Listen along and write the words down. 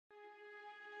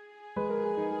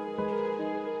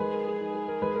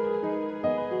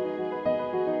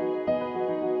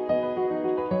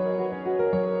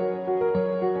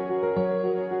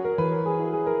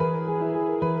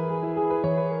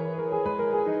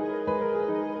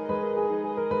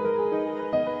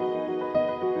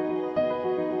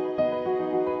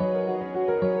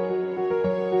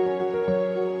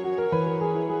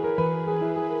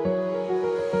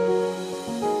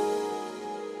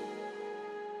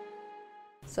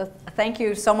So thank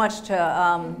you so much to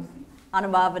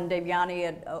Anumav and Devyani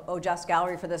at Ojas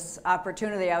Gallery for this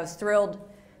opportunity. I was thrilled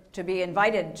to be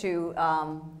invited to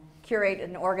curate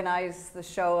and organize the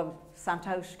show of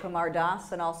Santosh Kumar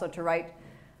Das, and also to write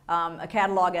a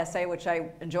catalog essay, which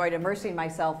I enjoyed immersing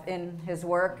myself in his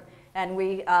work. And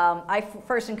I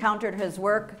first encountered his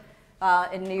work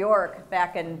in New York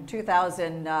back in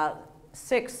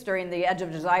 2006 during the Edge of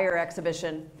Desire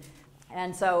exhibition.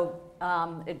 And so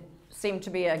it seemed to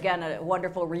be, again, a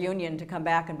wonderful reunion to come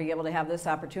back and be able to have this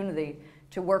opportunity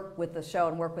to work with the show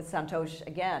and work with Santosh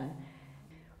again.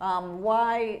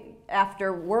 Why,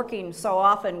 after working so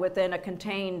often within a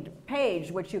contained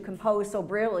page, which you compose so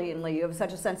brilliantly, you have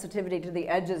such a sensitivity to the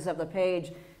edges of the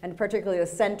page, and particularly the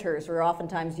centers, where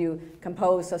oftentimes you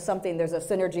compose so something, there's a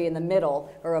synergy in the middle,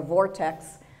 or a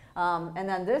vortex. And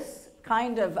then this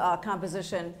kind of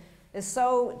composition is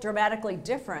so dramatically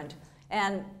different.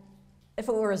 And if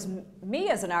it were me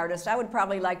as an artist, I would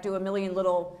probably like do a million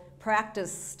little practice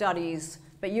studies,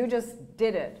 but you just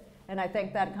did it. And I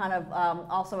think that kind of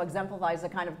also exemplifies the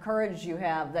kind of courage you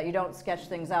have, that you don't sketch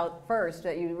things out first,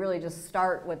 that you really just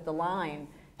start with the line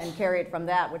and carry it from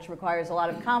that, which requires a lot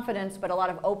of confidence, but a lot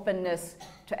of openness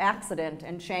to accident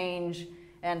and change,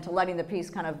 and to letting the piece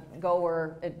kind of go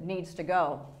where it needs to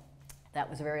go. That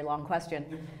was a very long question.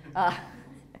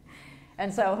 And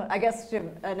so I guess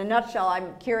in a nutshell,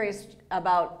 I'm curious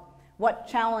about what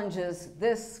challenges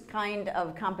this kind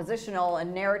of compositional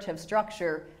and narrative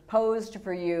structure posed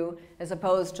for you, as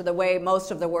opposed to the way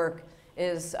most of the work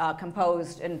is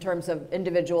composed in terms of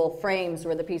individual frames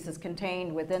where the piece is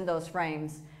contained within those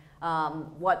frames.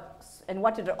 What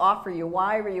did it offer you?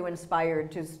 Why were you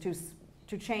inspired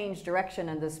to change direction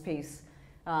in this piece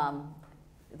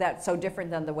that's so different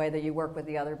than the way that you work with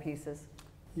the other pieces?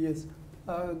 Yes,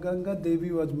 Ganga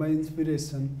Devi was my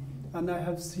inspiration, and I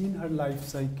have seen her life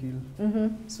cycle.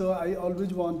 So I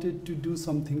always wanted to do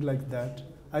something like that.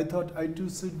 I thought I too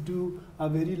should do a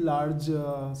very large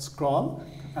scroll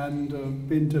and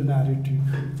paint a narrative.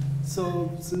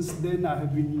 So since then I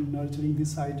have been nurturing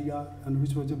this idea, and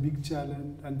which was a big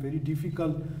challenge and very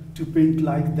difficult to paint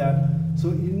like that. So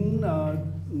in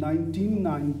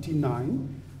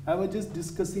 1999, I was just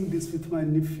discussing this with my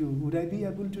nephew. Would I be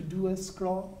able to do a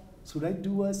scroll? Should I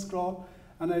do a scroll?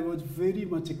 And I was very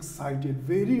much excited,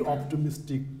 very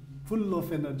optimistic, full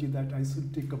of energy that I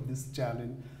should take up this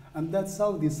challenge. And that's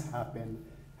how this happened.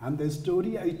 And the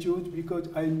story I chose because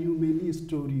I knew many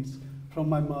stories from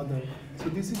my mother. So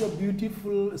this is a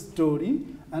beautiful story,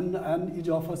 and it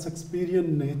offers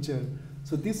Shakespearean nature.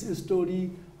 So this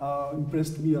story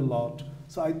impressed me a lot.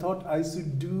 So I thought I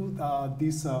should do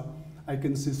this, I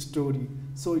can say, story.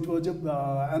 So it was,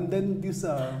 and then this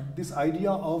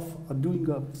idea of doing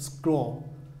a scroll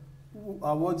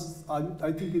was,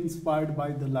 I think, inspired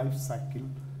by the life cycle.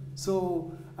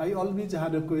 So I always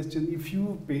had a question: if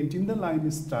you paint in the line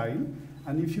style,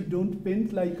 and if you don't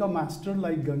paint like a master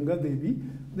like Ganga Devi,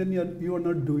 then you are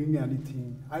not doing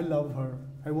anything. I love her.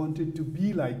 I wanted to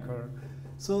be like her.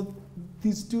 So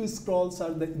these two scrolls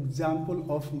are the example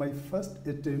of my first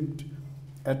attempt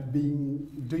at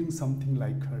doing something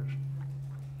like her.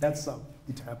 That's how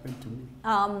it happened to me.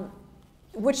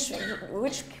 Which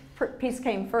piece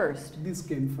came first? This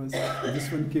came first.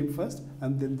 This one came first,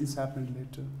 and then this happened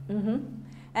later.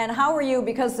 And how were you,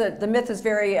 because the myth is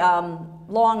very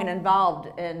long and involved,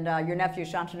 and your nephew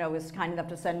Shantanu was kind enough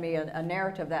to send me a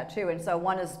narrative of that too, and so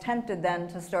one is tempted then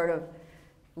to sort of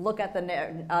look at the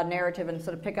narrative and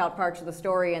sort of pick out parts of the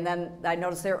story, and then I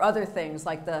noticed there are other things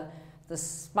like the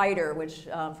spider, which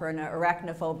for an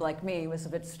arachnophobe like me was a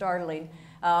bit startling.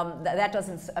 That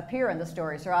doesn't appear in the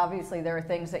story, so obviously there are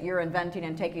things that you're inventing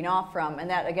and taking off from, and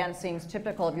that again seems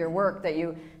typical of your work, that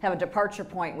you have a departure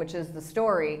point, which is the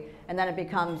story, and then it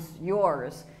becomes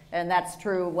yours. And that's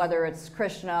true whether it's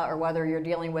Krishna or whether you're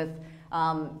dealing with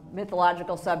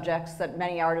mythological subjects that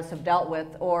many artists have dealt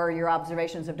with, or your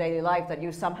observations of daily life, that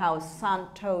you somehow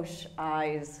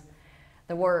Santoshize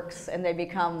the works and they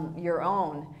become your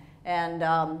own. And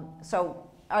so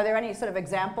are there any sort of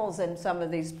examples in some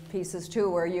of these pieces too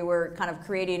where you were kind of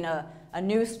creating a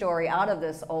new story out of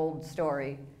this old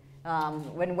story?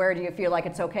 Where do you feel like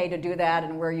it's okay to do that,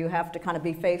 and where you have to kind of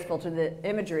be faithful to the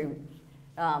imagery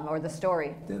or the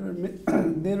story?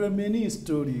 There are many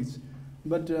stories,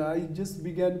 but I just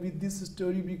began with this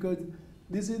story because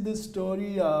this is the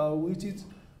story which is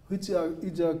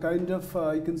a kind of,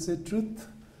 I can say, truth,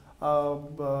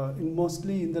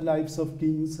 mostly in the lives of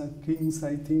kings. Kings,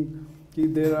 I think,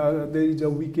 there is a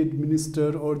wicked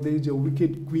minister, or there is a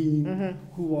wicked queen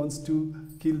who wants to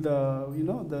kill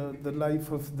the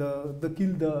life of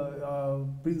kill the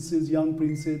princess, young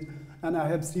princess, and I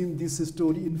have seen this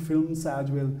story in films as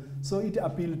well. So it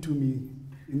appealed to me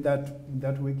in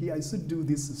that way. I should do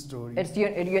this story. It's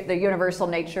the universal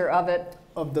nature of it.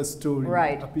 Of the story,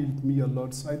 right, appealed to me a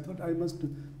lot. So I thought I must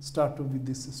start off with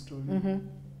this story. Mm-hmm.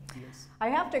 Yes. I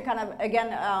have to kind of,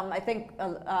 again, I think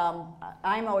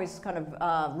I'm always kind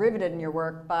of riveted in your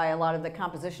work by a lot of the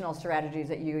compositional strategies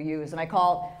that you use. And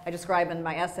I describe in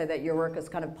my essay that your work is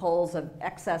kind of poles of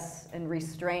excess and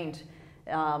restraint,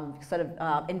 sort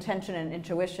of intention and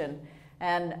intuition.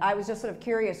 And I was just sort of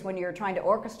curious, when you're trying to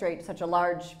orchestrate such a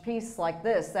large piece like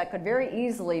this, that could very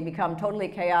easily become totally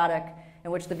chaotic, in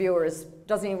which the viewer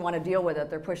doesn't even want to deal with it.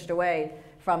 They're pushed away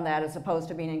from that as opposed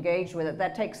to being engaged with it.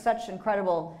 That takes such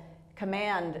incredible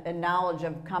command and knowledge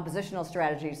of compositional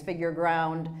strategies, figure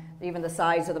ground, even the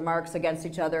size of the marks against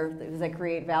each other as they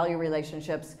create value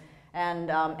relationships,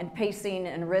 and pacing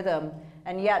and rhythm.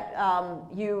 And yet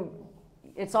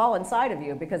it's all inside of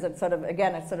you, because it sort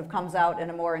of comes out in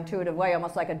a more intuitive way,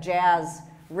 almost like a jazz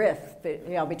riff,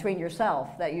 between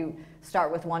yourself, that you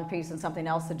start with one piece and something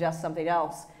else suggests something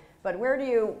else. But how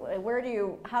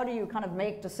do you kind of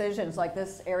make decisions like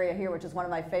this area here, which is one of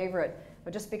my favorite,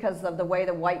 but just because of the way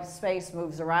the white space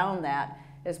moves around that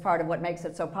is part of what makes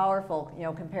it so powerful,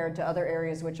 compared to other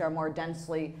areas which are more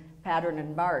densely patterned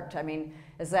and marked. I mean,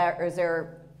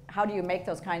 how do you make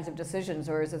those kinds of decisions,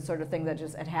 or is it sort of thing that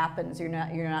just, it happens, you're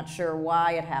not sure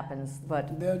why it happens?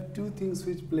 But there are two things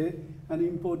which play an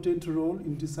important role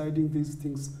in deciding these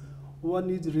things. One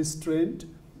is restraint,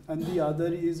 and the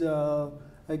other is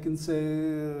I can say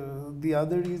the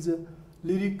other is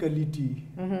lyricality,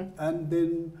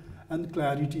 mm-hmm. and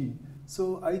clarity.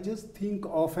 So I just think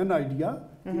of an idea,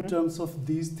 mm-hmm. in terms of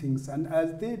these things, and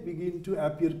as they begin to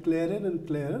appear clearer and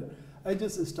clearer, I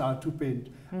just start to paint,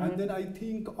 mm-hmm. and then I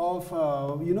think of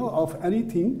of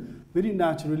anything very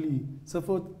naturally. So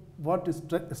for what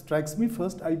strikes me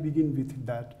first, I begin with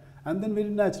that, and then very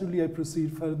naturally I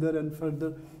proceed further and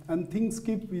further, and things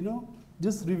keep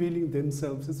just revealing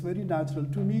themselves. It's very natural.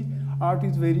 To me, art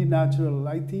is very natural.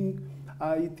 I think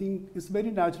it's very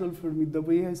natural for me. The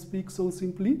way I speak so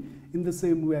simply, in the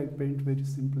same way I paint very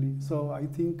simply. So I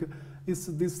think it's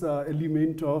this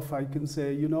element of, I can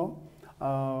say,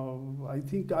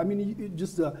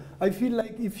 I feel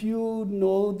like if you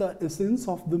know the essence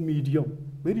of the medium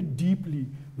very deeply,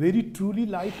 very truly,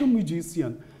 like a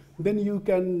musician, then you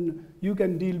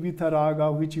can deal with a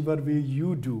raga whichever way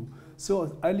you do.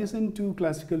 So I listen to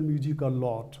classical music a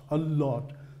lot.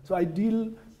 So I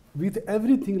deal with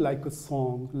everything like a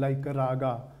song, like a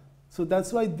raga. So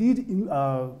that's why these,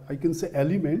 I can say,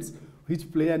 elements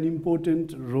which play an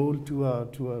important role to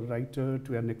a writer,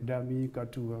 to an academic, or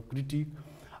to a critic,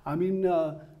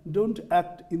 don't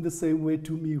act in the same way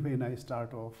to me when I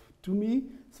start off. To me,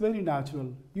 it's very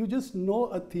natural. You just know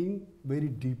a thing very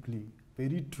deeply,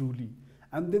 very truly,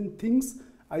 and then things,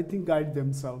 I think, guide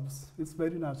themselves. It's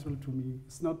very natural to me.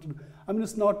 It's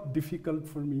not difficult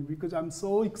for me, because I'm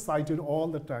so excited all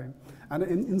the time. And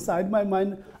inside my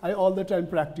mind, I all the time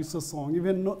practice a song.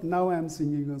 Even now I'm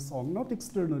singing a song, not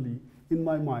externally, in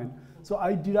my mind. So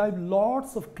I derive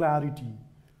lots of clarity,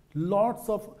 lots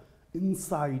of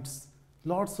insights,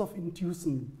 lots of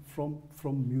intuition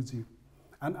from music.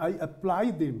 And I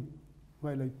apply them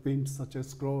while I paint such a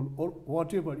scroll or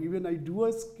whatever. Even I do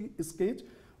a sketch,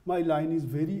 my line is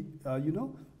very,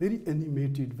 very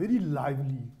animated, very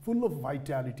lively, full of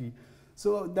vitality.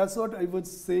 So that's what I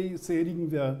was sharing.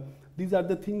 These are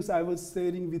the things I was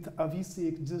sharing with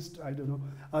Abhishek just,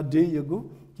 a day ago.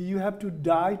 You have to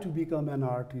die to become an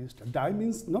artist. Die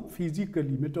means not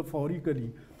physically,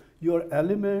 metaphorically. Your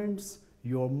elements,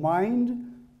 your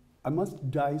mind, I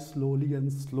must die slowly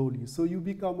and slowly. So you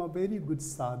become a very good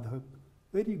sadhak,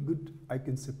 very good, I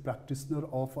can say, practitioner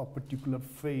of a particular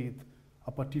faith,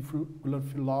 a particular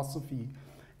philosophy.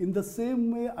 In the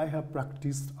same way, I have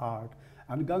practiced art.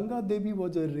 And Ganga Devi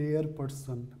was a rare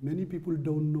person. Many people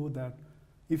don't know that.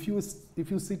 If you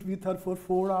sit with her for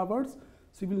 4 hours,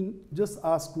 she will just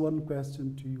ask one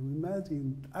question to you.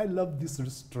 Imagine, I love this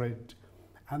restraint.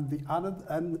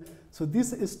 And so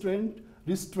this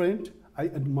restraint, I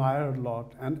admire a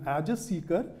lot. And as a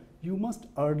seeker, you must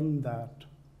earn that.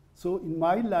 So in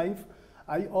my life,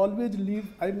 I always live,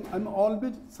 I'm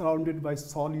always surrounded by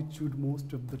solitude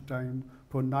most of the time.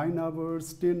 For 9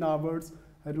 hours, 10 hours,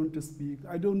 I don't speak.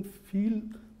 I don't feel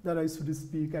that I should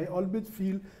speak. I always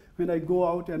feel when I go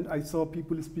out and I saw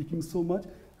people speaking so much,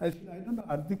 I feel, I don't know,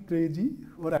 are they crazy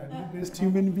or am I the best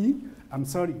human being? I'm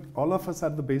sorry, all of us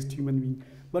are the best human being.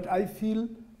 But I feel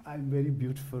I'm very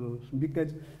beautiful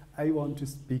because I want to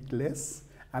speak less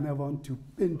and I want to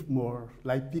paint more.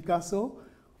 Like Picasso,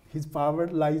 his power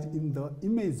lies in the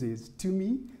images. To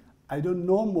me, I don't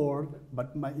know more,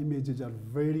 but my images are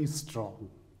very strong,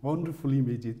 wonderful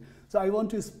images. So I want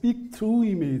to speak through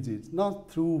images, not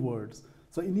through words.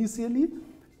 So initially,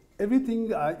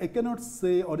 everything I cannot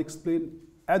say or explain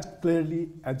as clearly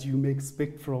as you may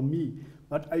expect from me,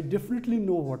 but I definitely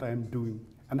know what I am doing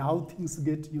and how things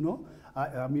get,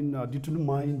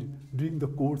 determined during the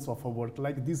course of a work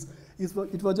like this.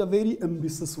 It was a very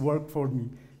ambitious work for me,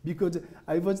 because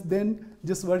I was then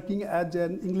just working as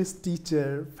an English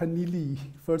teacher, funnily,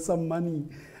 for some money.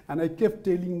 And I kept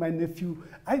telling my nephew,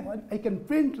 I can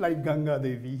paint like Ganga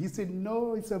Devi. He said,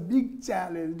 no, it's a big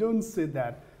challenge, don't say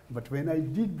that. But when I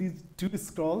did these 2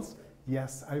 scrolls,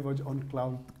 yes, I was on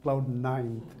cloud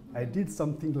 9. I did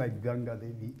something like Ganga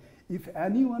Devi. If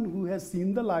anyone who has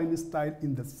seen the line style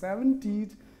in the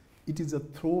 70s, it is a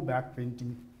throwback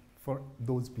painting for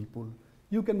those people.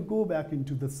 You can go back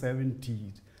into the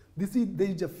 70s. There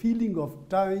is a feeling of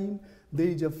time, there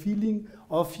is a feeling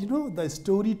of, the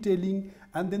storytelling,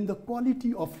 and then the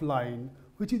quality of line,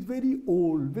 which is very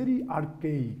old, very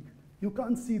archaic. You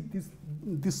can't see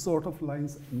this sort of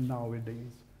lines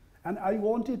nowadays. And I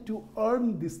wanted to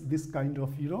earn this kind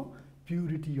of,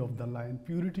 purity of the line,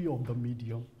 purity of the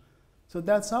medium. So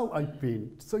that's how I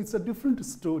paint. So it's a different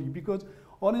story, because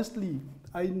honestly,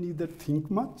 I neither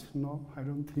think much. No, I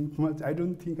don't think much. I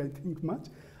don't think I think much.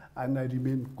 And I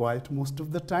remain quiet most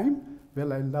of the time.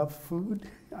 Well, I love food.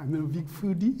 I'm a big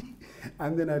foodie.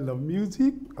 And then I love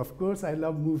music. Of course, I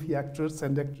love movie actors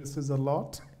and actresses a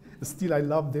lot. Still, I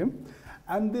love them.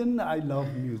 And then I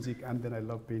love music, and then I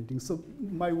love painting. So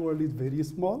my world is very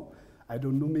small. I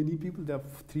don't know many people. There are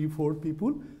 3, 4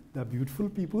 people. They're beautiful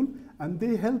people. And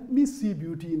they help me see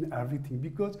beauty in everything,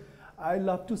 because I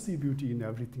love to see beauty in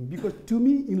everything. Because to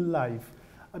me, in life,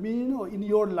 in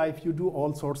your life, you do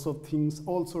all sorts of things,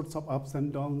 all sorts of ups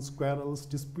and downs, quarrels,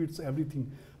 disputes, everything.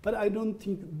 But I don't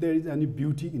think there is any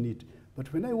beauty in it.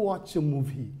 But when I watch a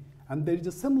movie, and there is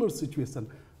a similar situation,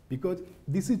 because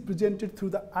this is presented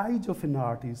through the eyes of an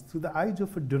artist, through the eyes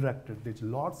of a director, there's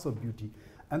lots of beauty.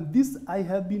 And this I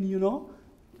have been,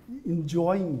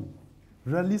 enjoying,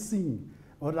 relishing,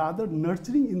 or rather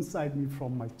nurturing inside me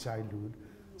from my childhood.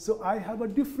 So I have a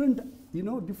different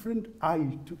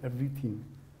eye to everything.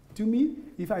 To me,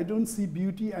 if I don't see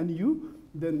beauty in you,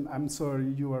 then I'm sorry,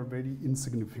 you are very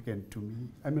insignificant to me.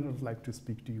 I may not like to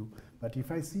speak to you. But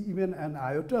if I see even an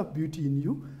iota of beauty in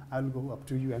you, I'll go up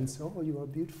to you and say, oh, you are a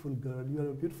beautiful girl, you are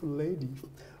a beautiful lady.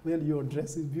 Well, your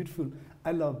dress is beautiful.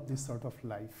 I love this sort of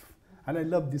life. And I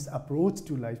love this approach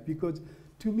to life, because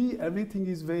to me, everything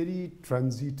is very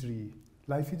transitory.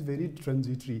 Life is very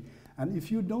transitory. And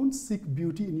if you don't seek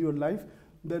beauty in your life,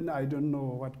 then I don't know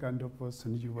what kind of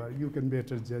person you are. You can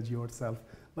better judge yourself.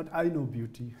 But I know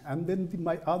beauty. And then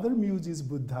my other muse is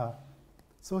Buddha.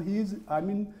 So he's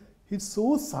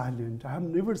so silent. I have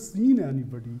never seen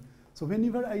anybody. So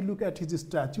whenever I look at his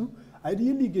statue, I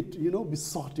really get,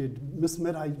 besotted,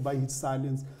 mesmerized by his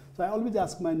silence. So I always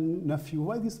ask my nephew,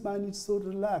 why this man is so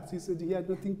relaxed? He said he had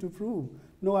nothing to prove,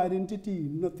 no identity,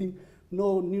 nothing,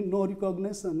 no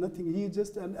recognition, nothing. He is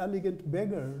just an elegant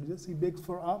beggar. Just he begs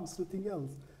for alms, nothing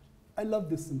else. I love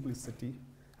this simplicity.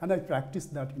 And I practice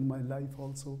that in my life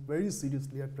also. Very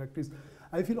seriously, I practice.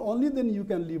 I feel only then you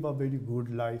can live a very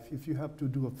good life. If you have to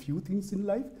do a few things in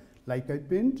life, like I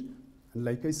paint, and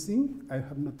like I sing, I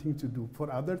have nothing to do.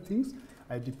 For other things,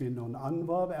 I depend on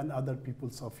Anubhav and other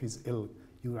peoples of his ilk.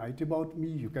 You write about me,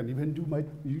 you can even do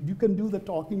you can do the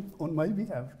talking on my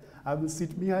behalf. I will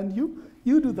sit behind you,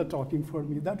 you do the talking for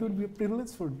me. That would be a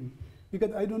privilege for me.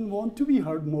 Because I don't want to be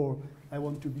heard more, I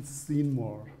want to be seen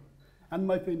more. And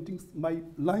my paintings, my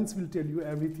lines will tell you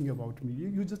everything about me.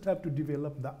 You just have to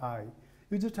develop the eye.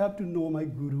 You just have to know my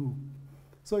guru.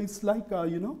 So it's like,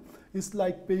 it's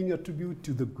like paying a tribute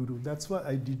to the guru. That's why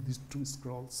I did these 2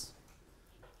 scrolls.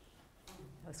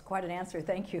 That's quite an answer,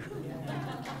 thank you.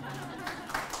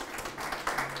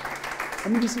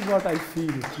 This is what I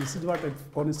feel. This is what I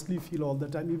honestly feel all the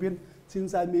time. Even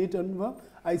since I met Anubhav,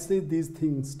 I say these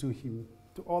things to him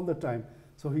all the time.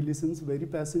 So he listens very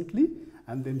patiently,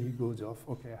 and then he goes off,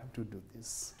 okay, I have to do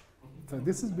this. So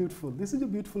this is beautiful. This is a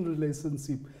beautiful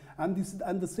relationship. And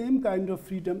the same kind of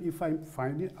freedom, if I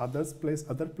find it other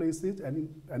places and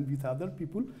with other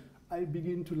people, I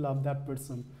begin to love that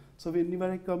person. So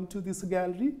whenever I come to this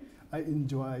gallery, I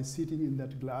enjoy sitting in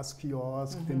that glass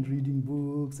kiosk and reading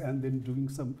books and then doing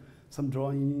some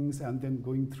drawings and then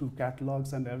going through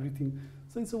catalogs and everything.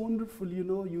 So it's a wonderful,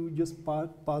 you just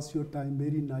pass your time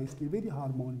very nicely, very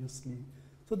harmoniously.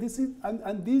 So this is,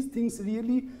 and these things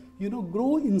really,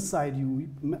 grow inside you.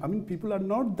 People are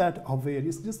not that aware.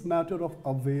 It's just a matter of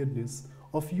awareness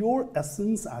of your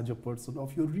essence as a person,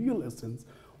 of your real essence.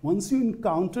 Once you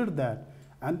encounter that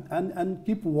and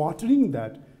keep watering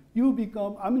that, you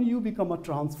become, you become a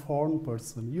transformed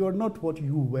person. You are not what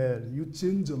you were. You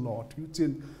change a lot. You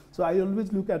change. So I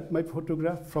always look at my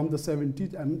photograph from the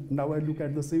 70s, and now I look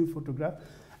at the same photograph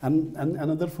and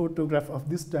another photograph of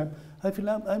this time. I feel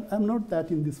I'm not that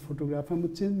in this photograph. I'm a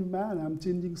changed man. I'm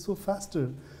changing so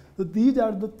faster. So these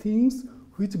are the things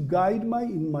which guide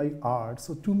in my art.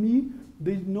 So to me,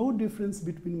 there is no difference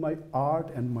between my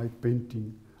art and my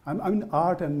painting. I mean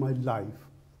art and my life.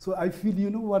 So I feel, you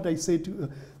know what I say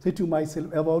to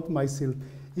myself about myself.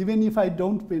 Even if I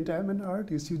don't paint, I'm an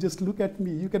artist. You just look at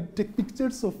me. You can take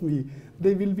pictures of me.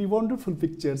 They will be wonderful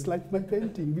pictures, like my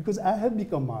painting, because I have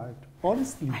become art,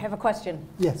 honestly. I have a question.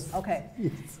 Yes. Okay.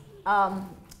 Yes.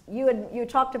 You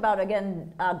talked about,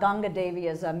 again, Ganga Devi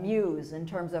as a muse in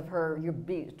terms of her,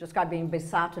 described being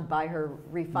besotted by her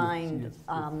refined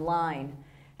line.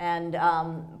 And,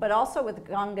 but also with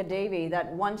Ganga Devi,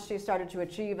 that once she started to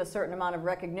achieve a certain amount of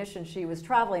recognition, she was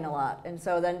traveling a lot. And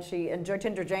so then and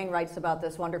Jyotinder Jain writes about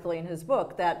this wonderfully in his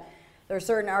book, that there are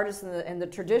certain artists in the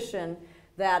tradition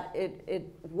that it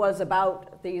was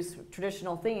about these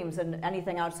traditional themes, and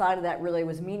anything outside of that really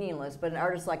was meaningless. But an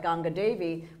artist like Ganga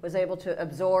Devi was able to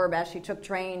absorb as she took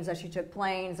trains, as she took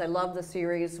planes. I love the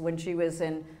series when she was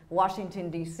in Washington,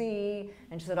 D.C.,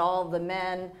 and she said all of the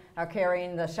men are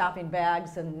carrying the shopping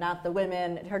bags and not the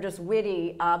women. Her just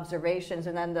witty observations,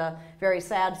 and then the very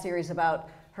sad series about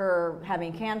her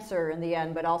having cancer in the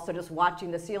end, but also just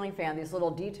watching the ceiling fan, these little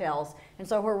details. And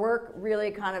so her work really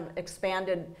kind of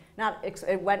expanded,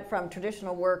 it went from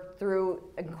traditional work through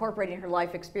incorporating her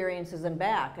life experiences and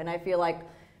back. And I feel like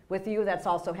with you that's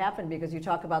also happened, because you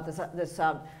talk about this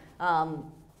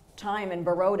time in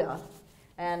Baroda,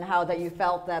 and how that you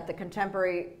felt that the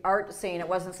contemporary art scene, it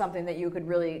wasn't something that you could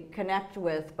really connect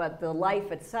with, but the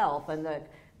life itself and the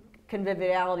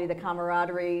conviviality, the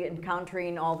camaraderie,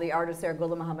 encountering all the artists there,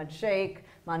 Ghulam Muhammad Sheikh,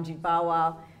 Manjit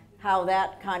Bawa, how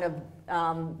that kind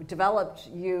of developed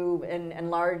you and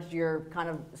enlarged your kind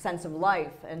of sense of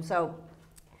life. And so,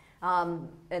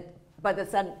 but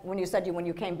it said, when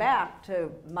you came back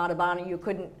to Madhubani, you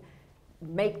couldn't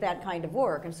make that kind of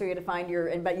work, and so you had to find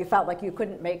but you felt like you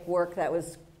couldn't make work that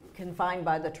was confined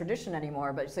by the tradition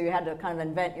anymore, but so you had to kind of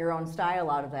invent your own style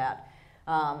out of that.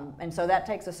 And so that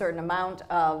takes a certain amount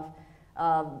of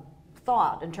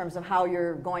thought in terms of how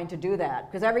you're going to do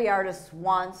that, because every artist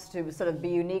wants to sort of be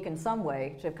unique in some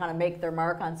way, to kind of make their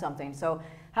mark on something. So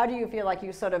how do you feel like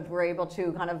you sort of were able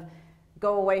to kind of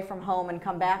go away from home and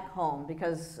come back home,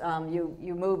 because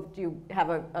you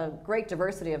have a great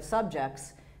diversity of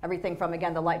subjects, everything from,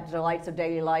 again, the delights of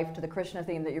daily life to the Krishna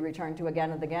theme that you return to again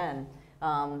and again.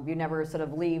 You never sort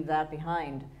of leave that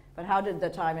behind. But how did the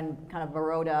time in kind of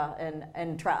Baroda and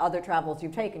other travels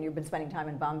you've taken, you've been spending time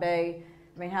in Bombay,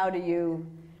 I mean, how do you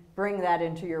bring that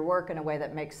into your work in a way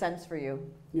that makes sense for you?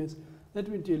 Yes, let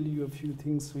me tell you a few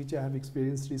things which I have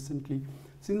experienced recently.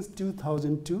 Since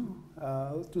 2002,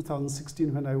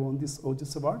 2016, when I won this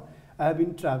Ojas Award, I have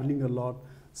been traveling a lot.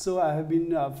 So I have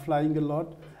been flying a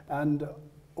lot, and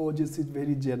Ojas is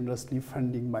very generously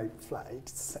funding my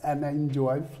flights, and I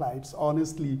enjoy flights,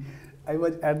 honestly. I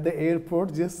was at the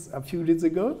airport just a few days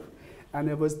ago, and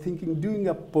I was thinking doing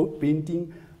a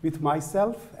painting with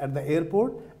myself at the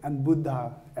airport and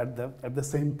Buddha at the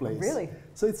same place. Really?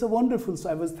 So it's a wonderful. So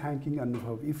I was thanking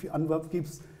Anubhav. If Anubhav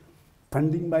keeps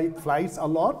funding my flights a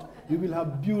lot, you will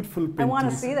have beautiful paintings. I want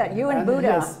to see that. You and Buddha.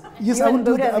 Yes, you I and would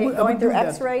do Buddha that. going through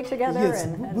X-ray together. Yes,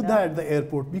 Buddha at the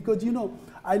airport, because you know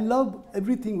I love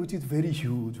everything which is very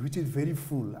huge, which is very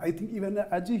full. I think even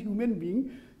as a human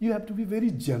being, you have to be very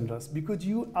generous, because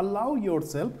you allow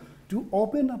yourself to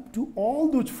open up to all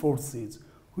those forces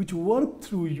which work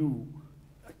through you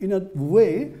in a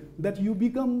way that you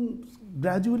become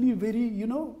gradually very,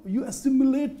 you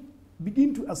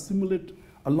begin to assimilate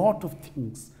a lot of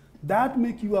things. That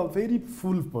make you a very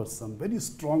full person, very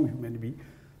strong human being.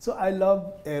 So I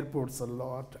love airports a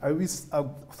lot. I wish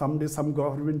someday some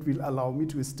government will allow me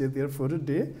to stay there for a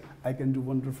day. I can do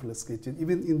wonderful sketches.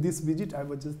 Even in this visit, I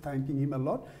was just thanking him a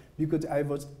lot, because I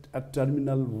was at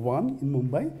Terminal 1 in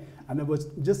Mumbai, and I was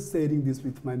just sharing this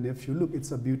with my nephew. Look,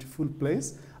 it's a beautiful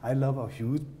place. I love a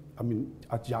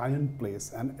giant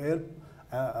place. And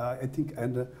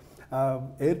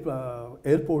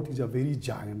airport is a very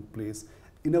giant place.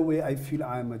 In a way, I feel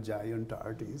I am a giant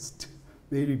artist,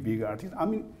 very big artist. I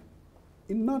mean,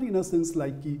 not in a sense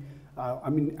like,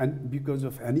 and because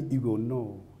of any ego,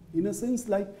 no. In a sense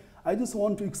like, I just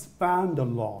want to expand a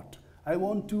lot. I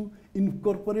want to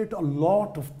incorporate a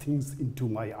lot of things into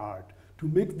my art to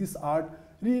make this art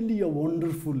really a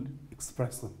wonderful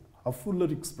expression, a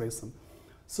fuller expression.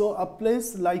 So a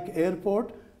place like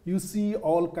airport you see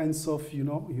all kinds of, you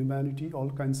know, humanity, all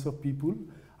kinds of people.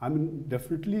 I mean,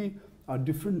 definitely a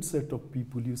different set of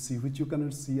people you see, which you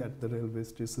cannot see at the railway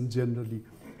station generally.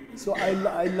 So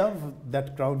I love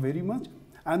that crowd very much.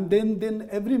 And then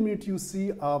every minute you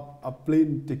see a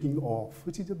plane taking off,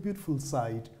 which is a beautiful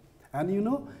sight. And you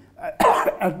know,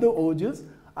 at the Ojas,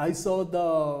 I saw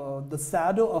the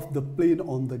shadow of the plane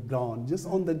on the ground, just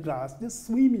on the grass, just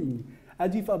swimming,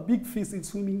 as if a big fish is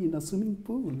swimming in a swimming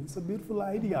pool. It's a beautiful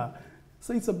idea.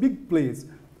 So it's a big place.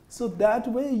 So that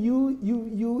way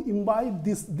you imbibe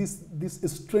this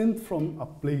strength from a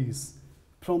place,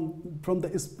 from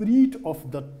the spirit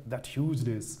of that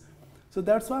hugeness. So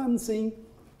that's why I'm saying,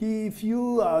 if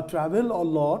you travel a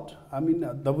lot, I mean,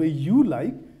 the way you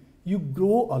like, you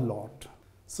grow a lot.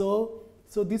 So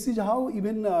this is how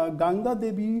even Ganga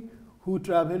Devi, who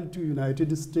traveled to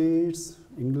United States,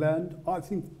 England, I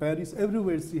think Paris,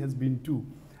 everywhere she has been too.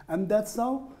 And that's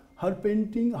how her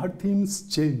painting, her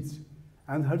themes changed,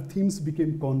 and her themes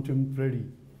became contemporary.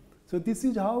 So this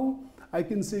is how I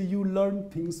can say you learn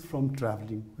things from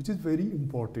traveling, which is very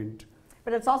important.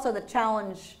 But it's also the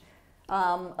challenge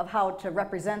of how to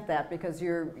represent that, because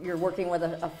you're working with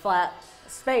a flat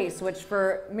space, which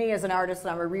for me as an artist,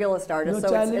 and I'm a realist artist,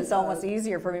 so it's almost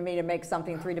easier for me to make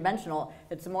something three-dimensional.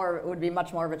 It would be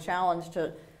much more of a challenge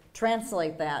to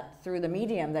translate that through the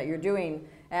medium that you're doing.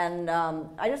 And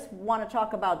I just want to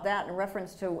talk about that in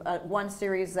reference to one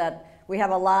series that we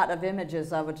have a lot of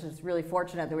images of, which is really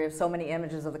fortunate that we have so many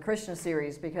images of the Krishna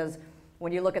series, because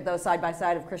when you look at those side by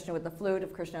side of Krishna with the flute,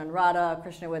 of Krishna and Radha,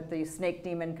 Krishna with the snake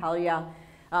demon Kalya,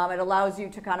 it allows you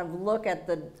to kind of look at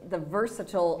the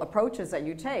versatile approaches that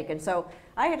you take. And so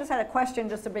I just had a question,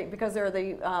 just because there are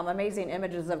the amazing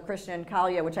images of Krishna and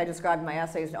Kalya, which I described in my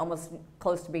essays almost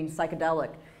close to being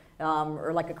psychedelic,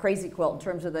 or like a crazy quilt in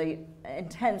terms of the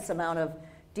intense amount of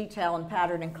detail and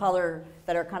pattern and color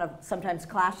that are kind of sometimes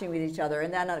clashing with each other.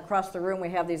 And then across the room we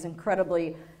have these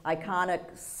incredibly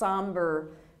iconic,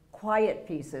 somber, quiet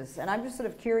pieces. And I'm just sort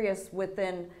of curious,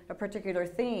 within a particular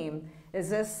theme, is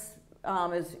this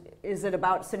is it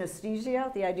about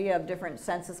synesthesia, the idea of different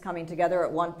senses coming together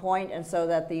at one point, and so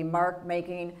that the mark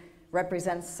making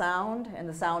represents sound, and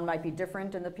the sound might be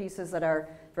different in the pieces that are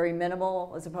very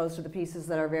minimal as opposed to the pieces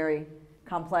that are very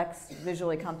complex,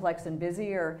 visually complex and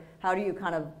busy? Or how do you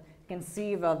kind of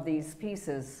conceive of these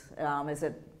pieces? Is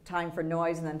it time for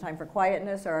noise and then time for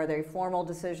quietness, or are they formal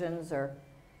decisions? Or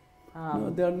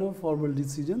no, there are no formal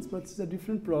decisions, but it's a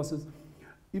different process.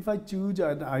 If I choose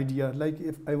an idea, like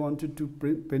if I wanted to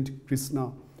paint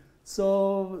Krishna,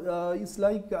 so it's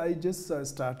like I just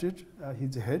started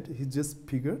his head, his just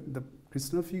figure, the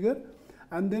Krishna figure,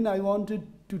 and then I wanted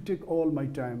to take all my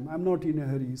time. I'm not in a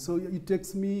hurry, so it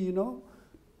takes me, you know,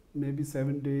 maybe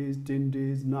 7 days, 10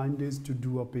 days, 9 days to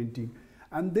do a painting.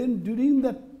 And then during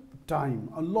that time,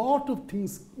 a lot of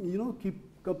things, you know,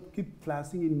 keep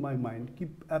flashing in my mind,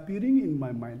 keep appearing in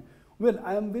my mind. Well,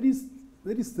 I am very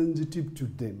sensitive to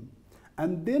them.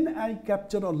 And then I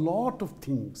capture a lot of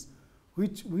things,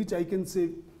 which I can say,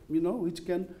 you know,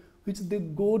 which they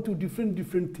go to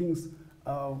different things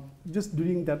just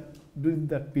during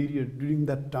that period, during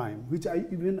that time, which I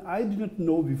did not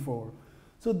know before.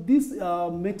 So this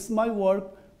makes my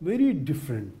work very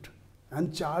different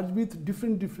and charged with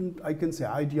different, I can say,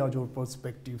 ideas or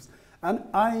perspectives. And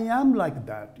I am like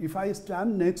that. If I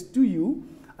stand next to you,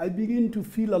 I begin to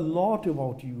feel a lot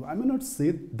about you. I may not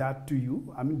say that to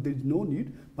you, I mean, there's no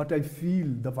need, but I feel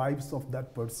the vibes of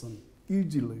that person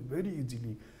easily, very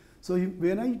easily. So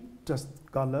when I just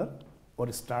color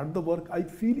or start the work, I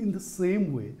feel in the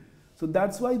same way. So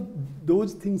that's why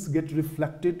those things get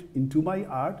reflected into my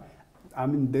art. I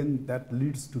mean, then that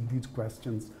leads to these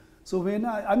questions. So when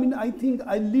I think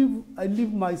I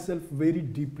live myself very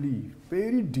deeply,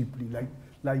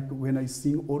 like when I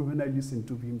sing or when I listen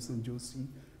to Bhim and Joshi.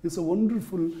 It's a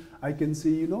wonderful, I can say,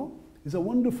 you know, it's a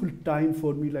wonderful time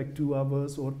for me, like 2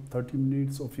 hours or 30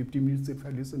 minutes or 50 minutes if I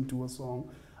listen to a song.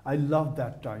 I love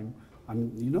that time,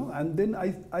 you know, and then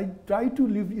I try to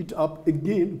live it up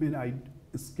again when I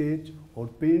sketch or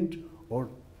paint or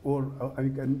I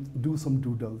can do some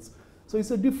doodles. So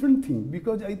it's a different thing,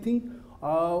 because I think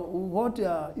what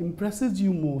impresses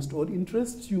you most or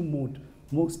interests you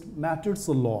most matters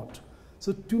a lot.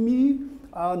 So to me,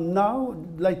 now,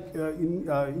 like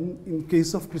in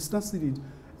case of Krishna series,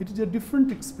 it is a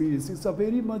different experience. It's a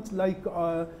very much like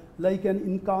an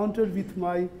encounter with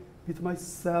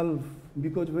myself.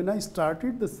 Because when I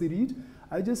started the series,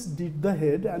 I just did the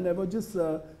head and I was just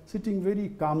sitting very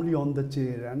calmly on the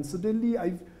chair, and suddenly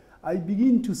I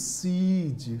begin to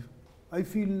siege. I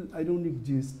feel I don't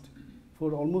exist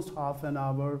for almost half an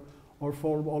hour or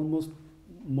for almost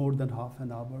more than half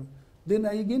an hour. Then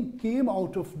I again came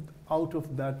out of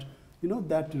that,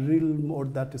 that realm or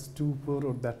that stupor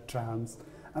or that trance.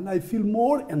 And I feel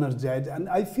more energized, and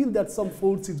I feel that some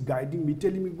force is guiding me,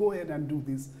 telling me, go ahead and do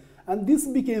this. And this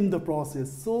became the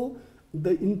process. So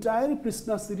the entire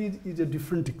Krishna series is a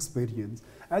different experience.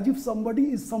 As if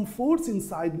some force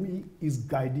inside me is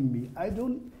guiding me. I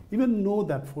don't even know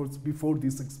that force before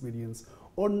this experience,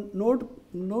 or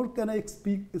nor can I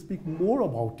speak more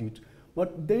about it.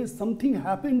 But there's something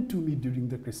happened to me during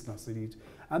the Krishna series.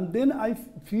 And then I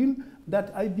feel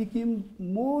that I became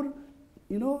more,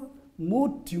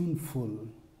 more tuneful.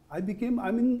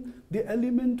 The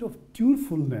element of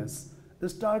tunefulness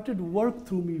started work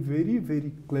through me very,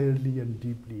 very clearly and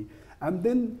deeply. And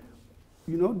then,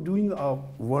 doing a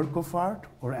work of art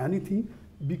or anything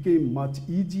became much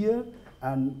easier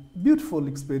and beautiful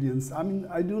experience.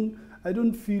 I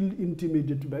don't feel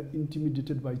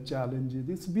intimidated by challenges.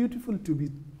 It's beautiful to be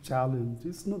challenged.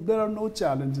 There are no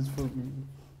challenges for me.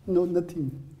 No,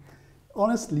 nothing.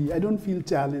 Honestly, I don't feel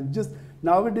challenged. Just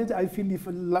nowadays, I feel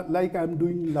like I'm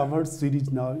doing lovers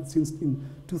series now. Since in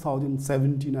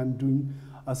 2017, I'm doing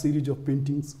a series of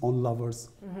paintings on lovers,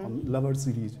 on lover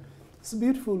series. It's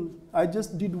beautiful. I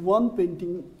just did one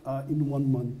painting in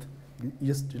 1 month,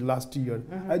 last year.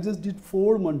 I just did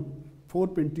 4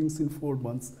 paintings in 4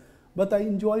 months. But I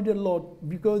enjoyed a lot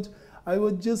because I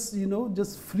was just,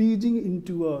 just freezing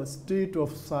into a state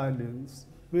of silence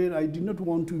where I did not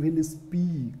want to even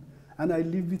speak. And I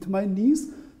live with my niece,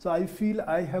 so I feel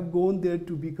I have gone there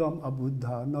to become a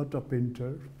Buddha, not a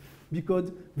painter.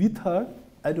 Because with her,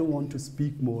 I don't want to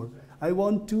speak more. I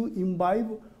want to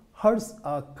imbibe her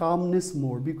calmness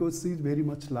more because she's very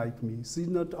much like me. She's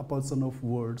not a person of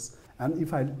words. And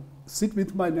if I sit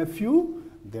with my nephew,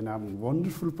 then I'm a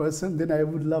wonderful person. Then I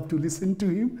would love to listen to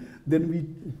him. Then we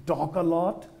talk a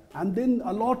lot. And then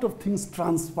a lot of things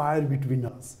transpire between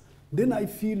us. Then I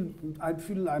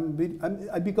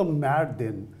become mad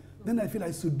then. Then I feel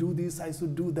I should do this, I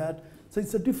should do that. So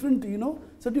it's a different,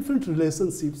 it's a different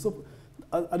relationship. So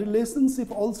a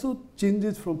relationship also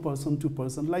changes from person to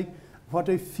person. Like what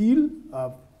I feel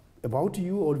about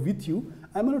you or with you,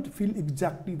 I may not feel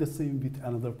exactly the same with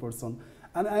another person.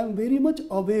 And I am very much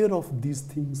aware of these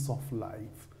things of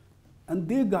life. And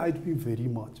they guide me very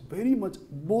much,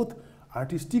 both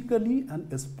artistically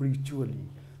and spiritually.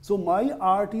 So my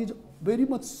art is very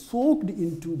much soaked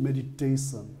into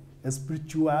meditation,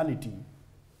 spirituality.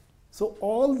 So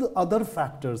all the other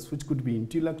factors, which could be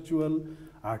intellectual,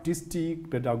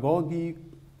 artistic, pedagogic,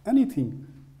 anything,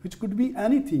 which could be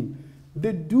anything,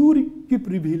 they do keep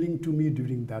revealing to me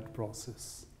during that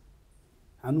process,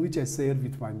 and which I share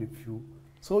with my nephew.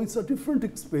 So it's a different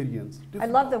experience. I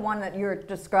love the one that you're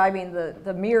describing,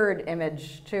 the mirrored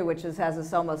image too, which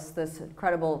has almost this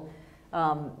incredible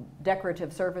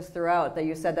decorative surface throughout, that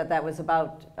you said that was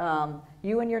about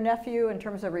you and your nephew in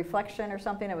terms of reflection or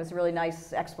something. It was a really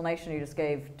nice explanation you just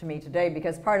gave to me today,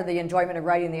 because part of the enjoyment of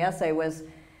writing the essay was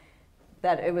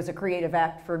that it was a creative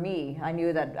act for me. I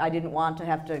knew that I didn't want to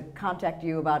have to contact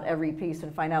you about every piece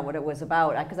and find out what it was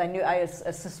about, because I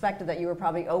suspected that you were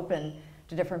probably open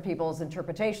to different people's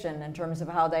interpretation in terms of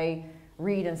how they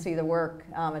read and see the work.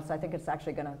 I think it's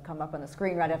actually going to come up on the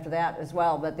screen right after that as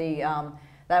well, but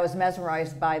I was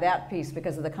mesmerized by that piece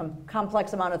because of the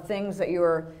complex amount of things that you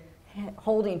were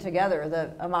holding together,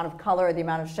 the amount of color, the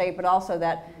amount of shape, but also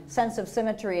that sense of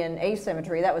symmetry and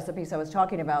asymmetry. That was the piece I was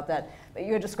talking about. That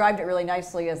you had described it really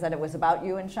nicely as that it was about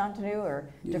you and Shantanu, or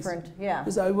different, yeah.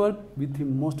 Because I work with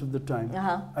him most of the time.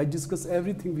 I discuss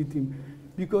everything with him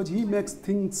because he makes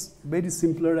things very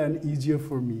simpler and easier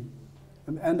for me.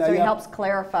 And so he helps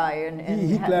clarify and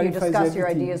he clarifies you discuss everything. your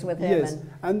ideas with him. Yes.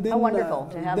 And then, how wonderful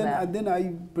to have that. And then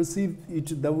I perceive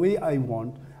it the way I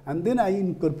want, and then I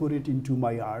incorporate into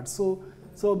my art. So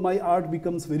my art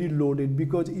becomes very loaded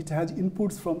because it has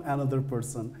inputs from another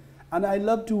person. And I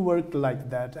love to work like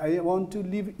that. I want to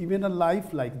live even a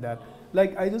life like that.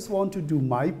 Like I just want to do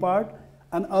my part,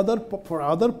 and for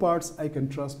other parts I can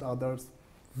trust others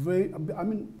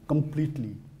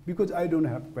completely, because I don't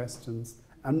have questions.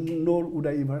 And nor would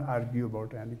I ever argue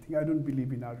about anything. I don't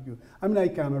believe in argue. I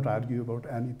cannot argue about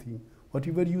anything.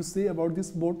 Whatever you say about this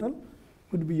bottle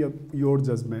could be your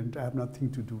judgment. I have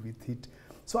nothing to do with it.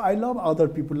 So I love other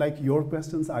people, like your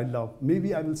questions I love.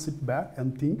 Maybe I will sit back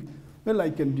and think, well,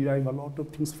 I can derive a lot of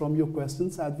things from your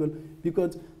questions as well,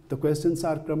 because the questions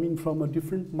are coming from a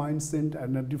different mindset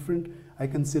and a different, I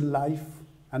can say, life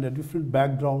and a different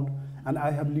background. And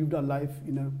I have lived a life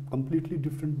in a completely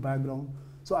different background.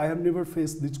 So I have never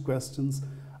faced these questions.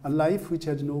 A life which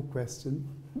has no question.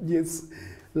 Yes,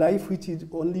 life which is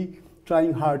only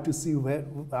trying hard to see where,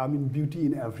 I mean, beauty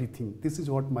in everything. This is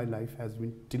what my life has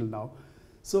been till now.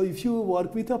 So if you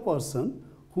work with a person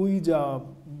who is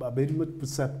very much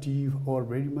perceptive or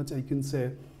very much, I can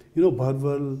say,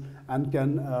 verbal and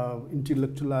can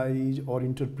intellectualize or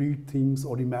interpret things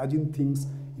or imagine things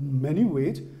in many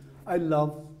ways, I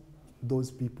love those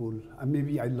people. And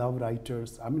maybe I love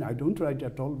writers. I mean, I don't write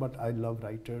at all, but I love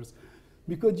writers.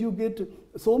 Because you get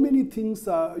so many things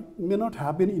may not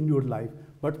happen in your life,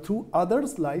 but through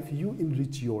others' life, you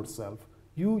enrich yourself.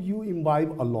 You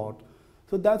imbibe a lot.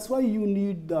 So that's why you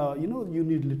need, you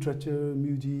need literature,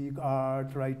 music,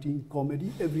 art, writing,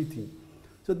 comedy, everything.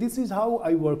 So this is how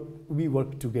we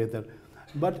work together.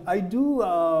 But I do,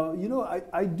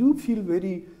 I do feel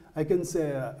very, I can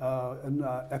say,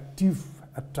 active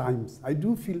at times. I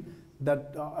do feel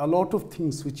that a lot of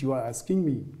things which you are asking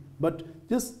me, but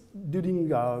just during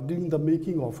the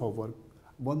making of our work.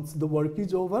 Once the work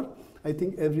is over, I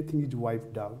think everything is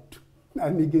wiped out.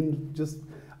 I'm again just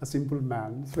a simple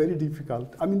man. It's very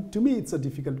difficult. I mean, to me, it's a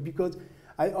difficult because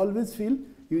I always feel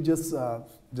you just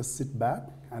sit back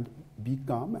and be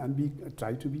calm and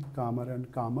try to be calmer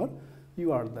and calmer.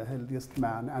 You are the healthiest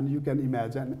man, and you can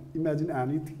imagine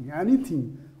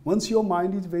anything. Once your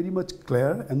mind is very much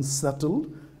clear and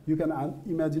settled, you can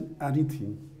imagine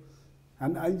anything.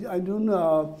 And I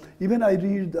don't, even I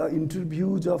read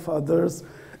interviews of others,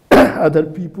 other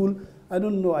people, I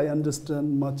don't know, I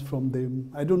understand much from them.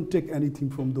 I don't take anything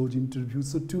from those interviews.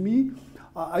 So to me,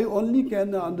 I only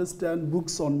can understand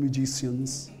books on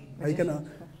musicians. I can,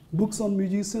 books on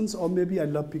musicians, or maybe I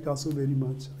love Picasso very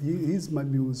much. He's my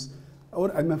muse. Or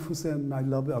Imaf Hussain, I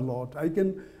love a lot. I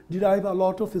can derive a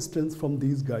lot of strength from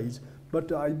these guys.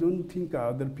 But I don't think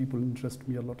other people interest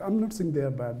me a lot. I'm not saying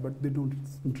they're bad, but they don't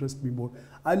interest me more.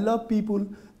 I love people,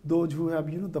 those who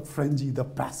have, the frenzy, the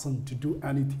passion to do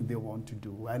anything they want to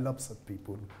do. I love such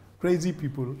people, crazy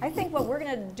people. I think what we're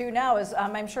going to do now is,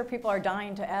 I'm sure people are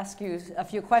dying to ask you a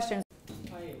few questions.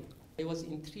 I was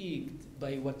intrigued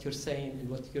by what you're saying and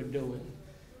what you're doing,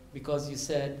 because you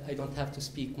said, I don't have to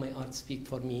speak, my art speak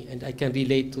for me, and I can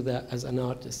relate to that as an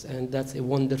artist, and that's a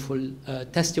wonderful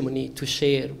testimony to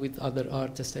share with other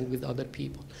artists and with other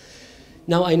people.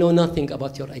 Now, I know nothing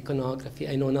about your iconography,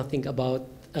 I know nothing about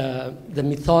the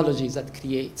mythologies that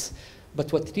creates,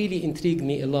 but what really intrigued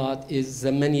me a lot is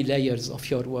the many layers of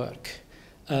your work.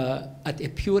 At a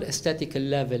pure aesthetical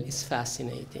level is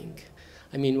fascinating.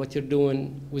 I mean, what you're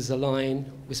doing with the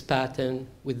line, with pattern,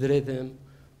 with rhythm,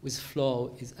 with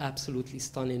flow is absolutely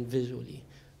stunning visually.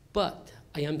 But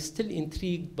I am still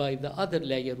intrigued by the other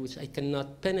layer which I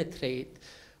cannot penetrate,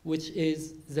 which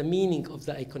is the meaning of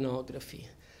the iconography.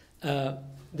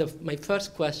 My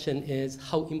first question is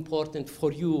how important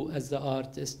for you as the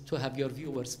artist to have your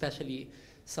viewer, especially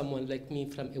someone like me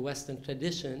from a Western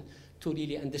tradition, to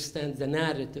really understand the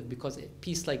narrative, because a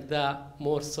piece like that,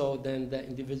 more so than the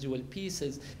individual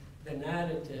pieces, the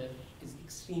narrative is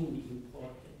extremely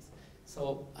important.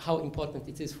 So how important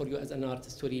it is for you as an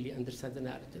artist to really understand the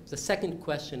narrative. The second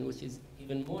question, which is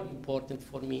even more important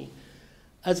for me,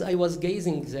 as I was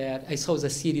gazing there, I saw the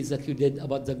series that you did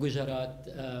about the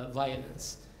Gujarat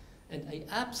violence. And I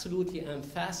absolutely am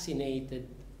fascinated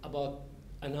about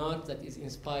an art that is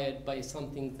inspired by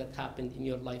something that happened in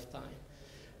your lifetime.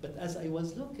 But as I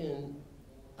was looking,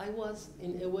 I was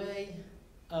in a way,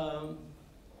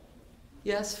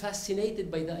 yes,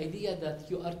 fascinated by the idea that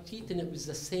you are treating it with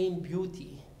the same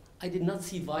beauty. I did not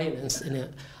see violence in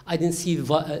it. I didn't see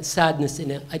sadness in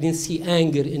it. I didn't see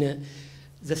anger in it.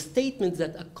 The statements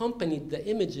that accompanied the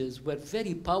images were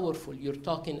very powerful. You're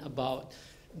talking about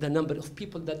the number of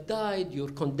people that died. You're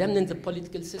condemning the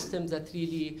political system that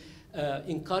really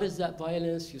encouraged that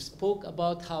violence. You spoke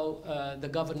about how the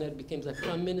governor became the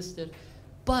prime minister.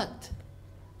 But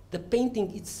the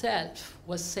painting itself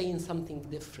was saying something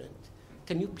different.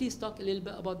 Can you please talk a little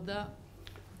bit about that?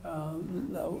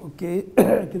 Okay,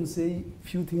 I can say a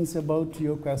few things about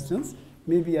your questions.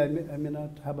 Maybe I may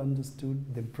not have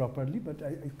understood them properly, but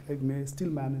I may still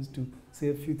manage to say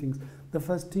a few things. The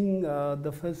first thing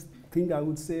I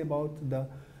would say about the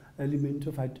element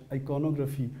of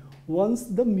iconography. Once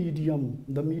the medium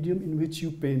in which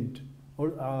you paint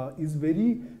is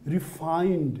very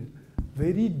refined,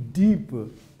 very deep,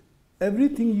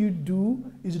 everything you do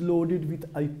is loaded with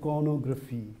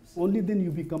iconography. Only then you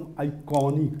become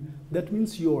iconic. That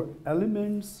means your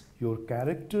elements, your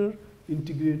character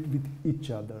integrate with each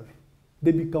other.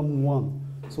 They become one.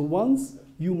 So once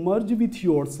you merge with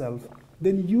yourself,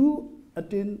 then you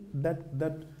attain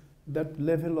that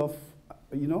level of,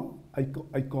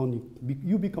 iconic.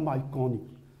 You become iconic.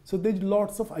 So there's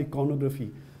lots of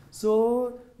iconography.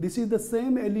 So this is the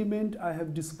same element I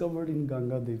have discovered in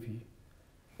Ganga Devi.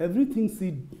 everything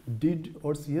she did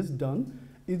or she has done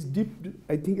is dipped,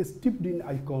 I think, is dipped in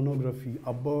iconography,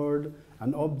 a bird,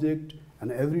 an object,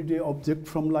 an everyday object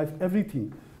from life,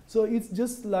 everything. So it's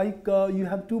just like you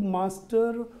have to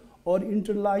master or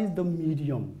internalize the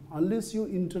medium. Unless you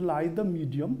internalize the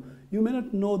medium, you may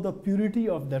not know the purity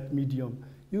of that medium.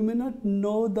 You may not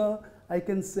know the, I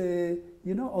can say,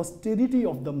 you know, austerity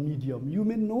of the medium. You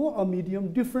may know a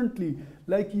medium differently.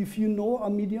 Like if you know a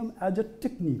medium as a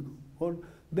technique, or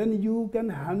then you can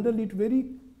handle it very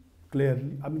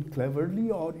clearly, I mean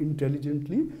cleverly or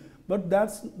intelligently, but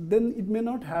then it may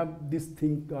not have this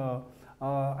thing,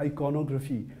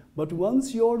 iconography. But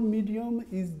once your medium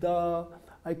is the,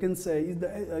 I can say,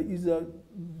 is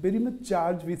very much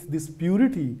charged with this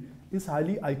purity, is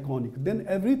highly iconic, then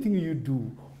everything you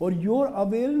do or your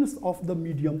awareness of the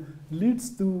medium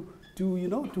leads to you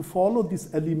know, to follow this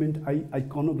element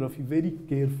iconography very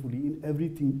carefully in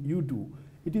everything you do.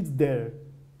 It is there.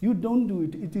 You don't do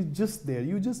it, it is just there.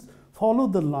 You just follow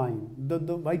the line,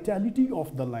 the vitality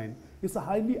of the line is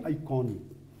highly iconic.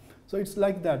 So it's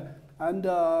like that. And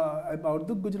about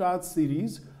the Gujarat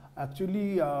series,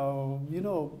 actually, you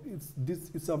know,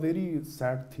 it's a very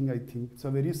sad thing, I think. It's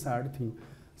a very sad thing.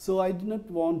 So I did not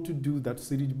want to do that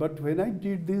series. But when I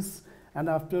did this, and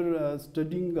after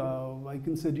studying, I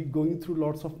can say, going through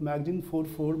lots of magazines for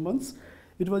 4 months,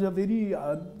 it was a very,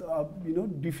 you know,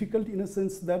 difficult in a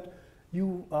sense that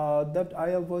that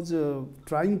I was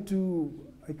trying to,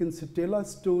 I can say, tell a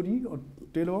story or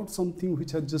tell about something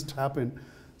which had just happened.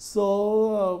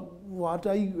 So what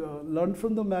I learned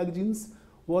from the magazines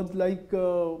was like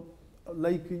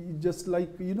just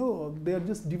like, you know, they are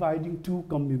just dividing two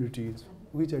communities,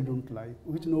 which I don't like,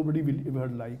 which nobody will ever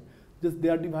like. Just they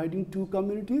are dividing two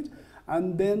communities,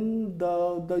 and then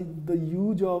the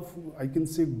use of, I can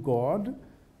say, God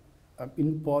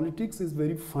in politics is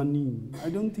very funny. I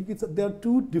don't think there are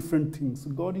two different things.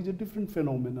 God is a different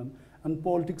phenomenon, and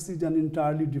politics is an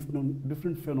entirely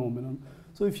different phenomenon.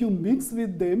 So if you mix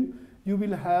with them, you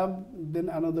will have then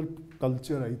another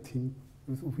culture, I think,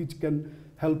 which can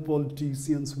help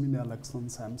politicians win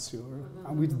elections, I'm sure,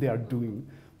 which they are doing.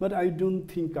 But I don't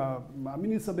think, I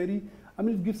mean, it's a very, I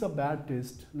mean, it gives a bad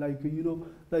taste. Like, you know,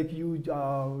 like you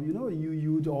know, you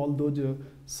use all those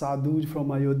sadhus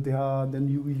from Ayodhya, then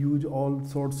you use all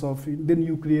sorts of, then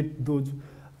you create those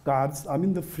cards. I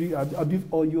mean, the free,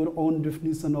 or your own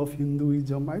definition of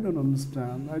Hinduism. I don't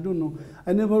understand. I don't know.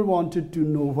 I never wanted to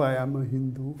know why I'm a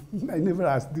Hindu. I never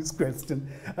asked this question.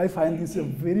 I find this a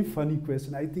very funny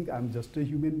question. I think I'm just a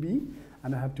human being,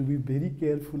 and I have to be very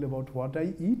careful about what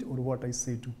I eat or what I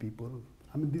say to people.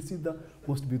 I mean, this is the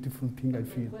most beautiful thing I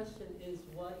feel. The question is,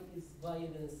 why is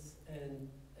violence and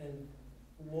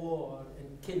war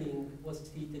and killing was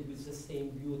treated with the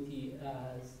same beauty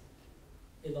as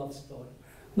a love story?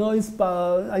 No, it's,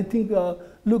 I think,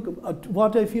 look,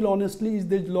 what I feel honestly is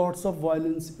there's lots of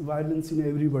violence in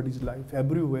everybody's life,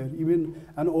 everywhere. Even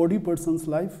an ordinary person's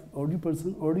life,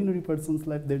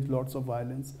 there's lots of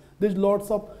violence. There's lots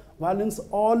of violence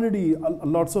already,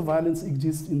 lots of violence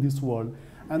exists in this world.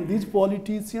 And these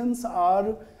politicians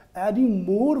are adding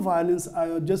more violence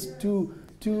just to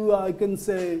I can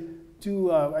say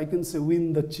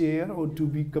win the chair or to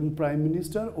become prime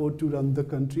minister or to run the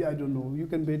country. I don't know. You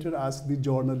can better ask the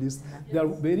journalists. They are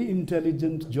very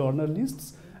intelligent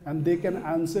journalists, and they can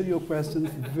answer your questions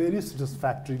very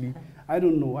satisfactorily. I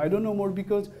don't know. I don't know more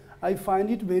because I find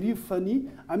it very funny.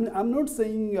 I'm not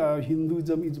saying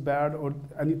Hinduism is bad or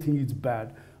anything is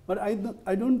bad. But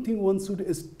I don't think one should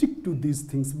stick to these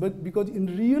things. But because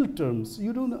in real terms,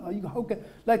 you don't know, how can,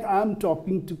 like I'm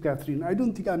talking to Kathryn, I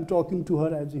don't think I'm talking to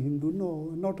her as a Hindu.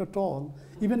 No, not at all.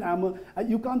 Even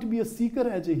you can't be a seeker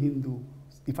as a Hindu.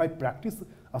 If I practice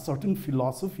a certain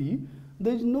philosophy,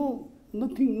 there's no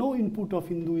input of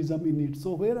Hinduism in it.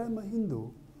 So where am I a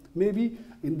Hindu? Maybe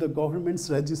in the government's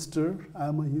register,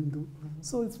 I'm a Hindu.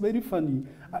 So it's very funny.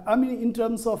 I mean, in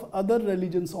terms of other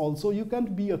religions also, you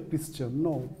can't be a Christian.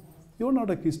 No, you're not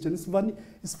a Christian.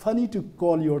 It's funny to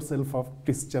call yourself a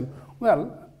Christian.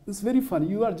 Well, it's very funny.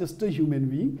 You are just a human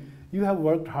being. You have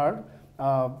worked hard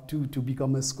to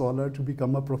become a scholar, to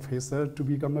become a professor, to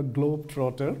become a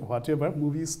globetrotter, whatever,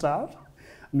 movie star,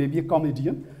 maybe a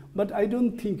comedian. But I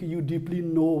don't think you deeply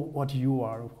know what you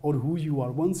are or who you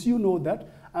are. Once you know that,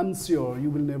 I'm sure you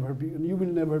will never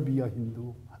be a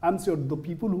Hindu. I'm sure the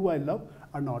people who I love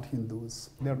are not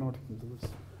Hindus. They are not Hindus.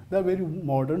 They are very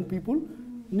modern people,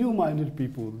 new-minded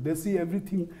people. They see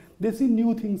everything. They see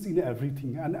new things in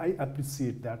everything, and I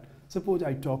appreciate that. Suppose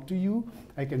I talk to you,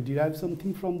 I can derive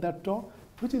something from that talk,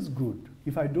 which is good.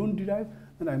 If I don't derive,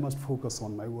 then I must focus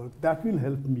on my work. That will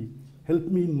help me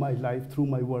in my life through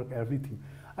my work, everything.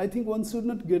 I think one should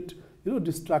not get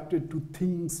distracted to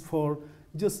things for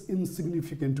just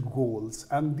insignificant goals.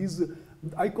 And these,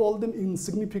 I call them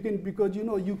insignificant because you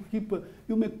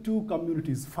make two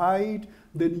communities fight,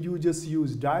 then you just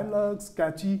use dialogues,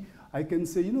 catchy, I can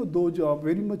say, those are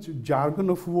very much jargon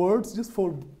of words just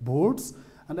for boards.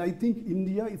 And I think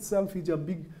India itself is a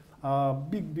big,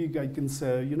 I can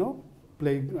say,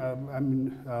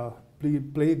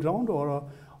 playground,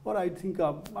 or I think,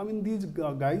 these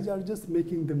guys are just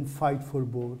making them fight for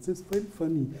boards. It's very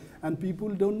funny. And people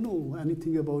don't know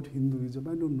anything about Hinduism.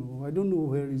 I don't know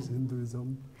where is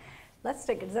Hinduism. Let's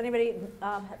take it. Does anybody,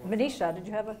 Manisha, did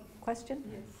you have a question?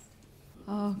 Yes.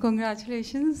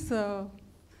 Congratulations.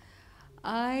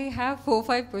 I have 4 or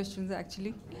 5 questions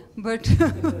actually, but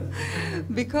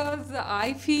because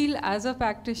I feel as a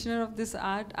practitioner of this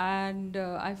art, and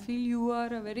I feel you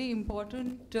are a very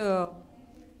important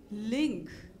link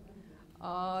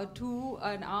to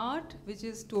an art which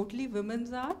is totally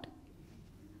women's art,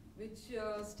 which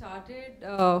started,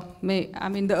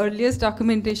 the earliest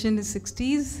documentation is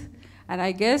 60s, and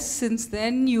I guess since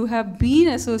then you have been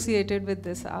associated with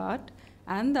this art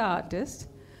and the artist.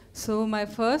 So my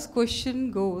first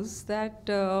question goes that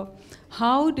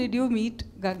how did you meet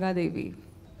Ganga Devi?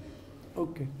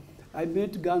 Okay, I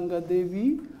met Ganga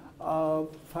Devi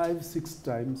 5-6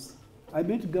 times. I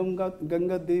met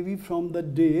Ganga Devi from the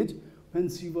days when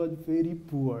she was very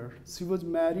poor. She was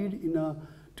married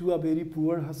to a very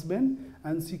poor husband,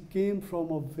 and she came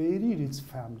from a very rich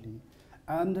family.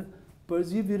 And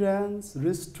perseverance,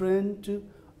 restraint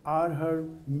are her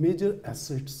major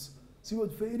assets. She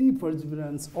was very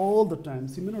perseverant all the time.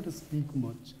 She may not speak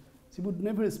much. She would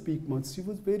never speak much. She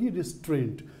was very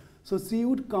restrained. So she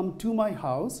would come to my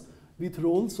house with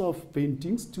rolls of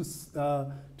paintings to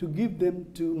give them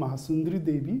to Mahasundari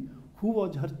Devi, who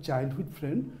was her childhood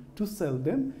friend, to sell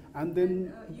them. And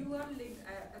then you are linked,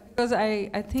 because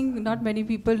I think not many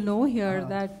people know here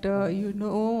that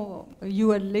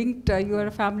you are linked, you are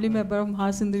a family member of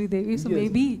Mahasundari Devi, so yes.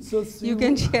 Maybe so you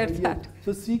can share that.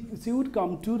 So she would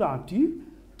come to Rati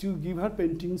to give her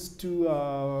paintings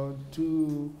to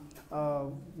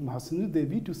Mahasundari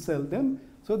Devi to sell them,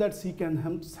 so that she can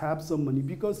have some money,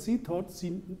 because she thought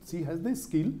she has the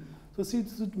skill, so she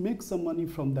should make some money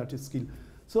from that skill.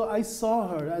 So I saw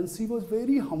her, and she was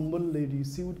very humble lady.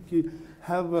 She would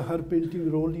have her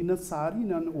painting rolled in a sari,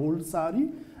 in an old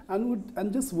sari,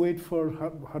 and just wait for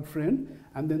her friend,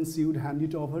 and then she would hand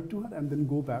it over to her and then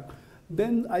go back.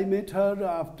 Then I met her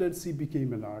after she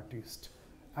became an artist.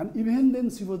 And even then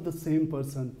she was the same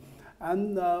person.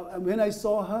 And when I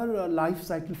saw her life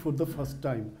cycle for the first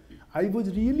time, I was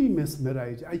really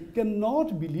mesmerized. I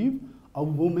cannot believe a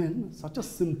woman, such a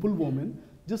simple woman,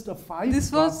 just a 5.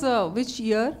 This was which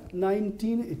year?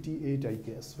 1988, I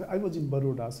guess. I was in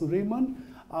Baroda. So Raymond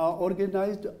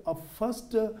organized a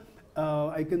first,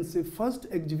 I can say, first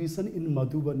exhibition in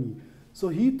Madhubani. So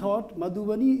he thought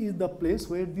Madhubani is the place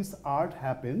where this art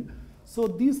happened. So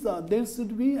there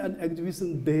should be an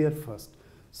exhibition there first.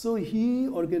 So he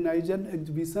organized an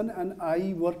exhibition, and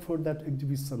I worked for that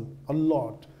exhibition a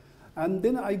lot. And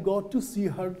then I got to see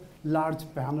her large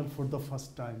panel for the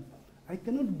first time. I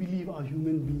cannot believe a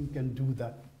human being can do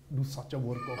that, do such a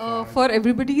work of art. For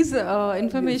everybody's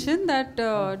information, yes.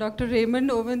 That Dr.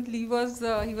 Raymond Owen Lee was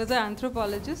he was an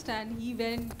anthropologist, and he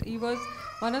was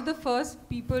one of the first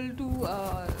people to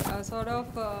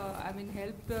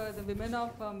help the women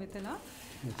of Mithila.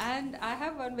 Yes. And I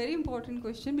have one very important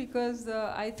question, because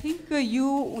I think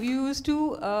you used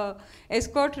to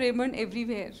escort Raymond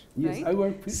everywhere, yes, right? I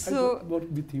worked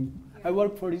with him. Yeah. I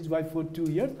worked for his wife for 2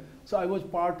 years. So I was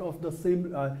part of the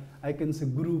same, I can say,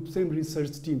 group, same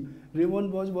research team.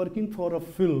 Raymond was working for a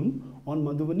film on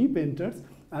Madhubani painters,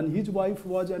 and his wife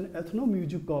was an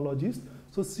ethnomusicologist.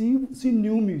 So she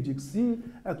knew music. She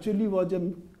actually was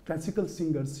a classical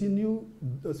singer. She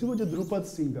was a Drupad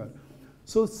singer.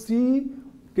 So she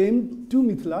came to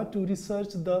Mithila to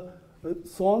research the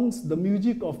songs, the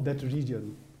music of that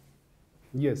region.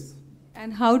 Yes.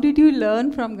 And how did you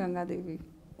learn from Ganga Devi?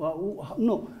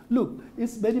 No, look,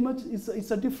 it's very much,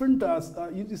 it's a different,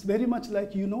 it's very much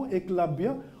like,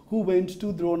 Eklavya, who went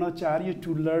to Dronacharya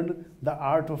to learn the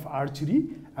art of archery,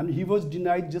 and he was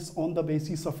denied just on the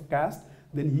basis of caste.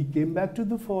 Then he came back to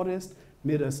the forest,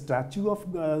 made a statue of,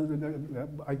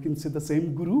 I can say, the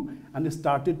same guru, and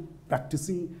started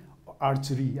practicing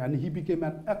archery, and he became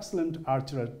an excellent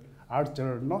archer,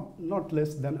 not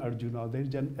less than Arjuna. There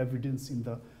is an evidence in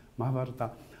the Mahabharata.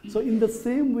 So in the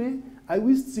same way, I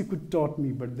wish she could taught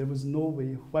me, but there was no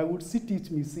way. Why would she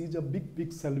teach me? She is a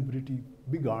big celebrity,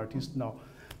 big artist now.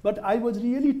 But I was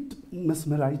really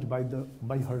mesmerized by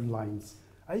her lines.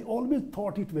 I always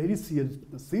thought it very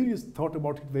thought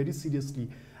about it very seriously.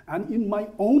 And in my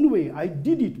own way, I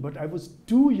did it, but I was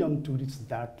too young to reach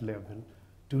that level.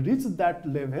 To reach that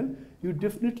level, you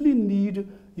definitely need,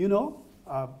 you know,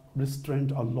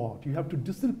 restraint a lot. You have to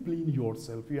discipline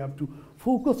yourself. You have to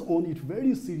focus on it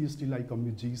very seriously like a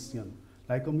musician.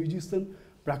 Like a musician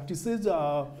practices,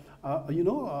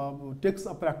 takes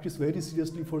a practice very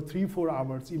seriously for 3-4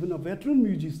 hours. Even a veteran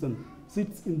musician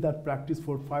sits in that practice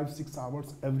for 5-6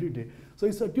 hours every day. So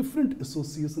it's a different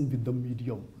association with the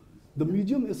medium. The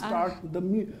medium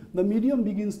the medium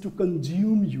begins to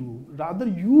consume you. Rather,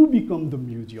 you become the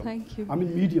medium. Thank you. I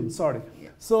mean, medium, sorry. Yeah.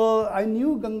 So I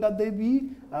knew Ganga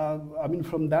Devi,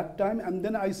 from that time, and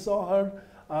then I saw her,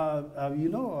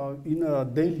 in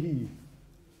Delhi.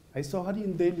 I saw her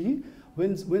in Delhi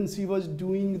when she was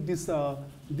doing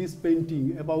this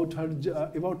painting about her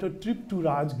trip to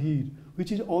Rajgir,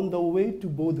 which is on the way to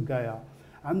Bodh Gaya.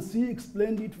 And she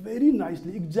explained it very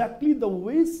nicely, exactly the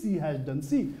way she has done.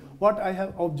 See, what I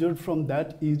have observed from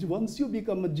that is once you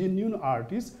become a genuine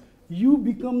artist, you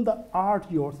become the art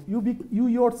yourself. You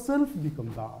yourself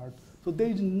become the art. So there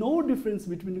is no difference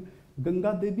between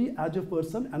Ganga Devi as a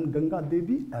person and Ganga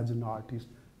Devi as an artist.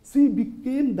 She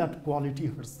became that quality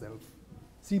herself.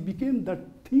 She became that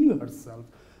thing herself.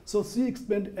 So she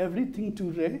explained everything to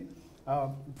Ray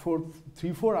for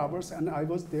 3-4 hours, and I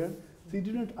was there. She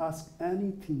didn't ask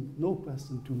anything, no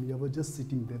question to me. I was just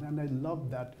sitting there, and I love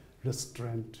that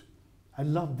restraint. I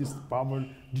love this power,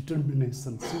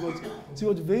 determination. She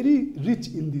was very rich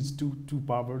in these two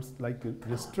powers, like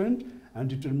restraint and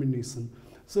determination.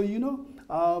 So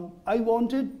I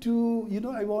wanted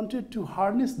to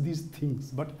harness these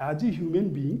things, but as a human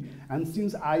being, and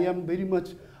since I am very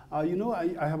much, I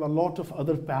have a lot of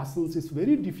other passions. It's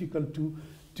very difficult to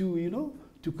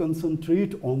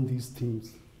concentrate on these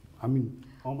things. I mean,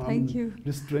 thank you.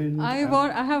 Restraint. I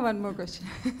have one more question.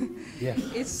 Yes.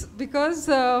 It's because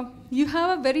you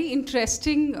have a very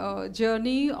interesting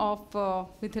journey of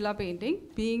Mithila painting.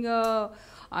 Being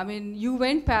you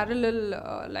went parallel,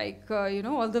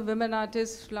 all the women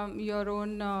artists from your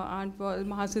own aunt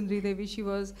Mahasundari Devi.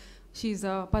 She's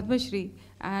a Padma Shri,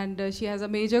 and she has a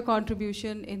major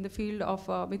contribution in the field of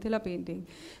Mithila painting.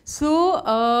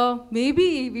 So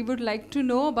maybe we would like to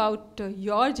know about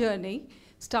your journey.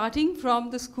 Starting from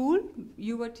the school,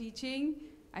 you were teaching,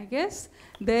 I guess.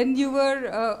 Then you were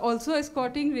also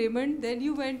escorting Raymond. Then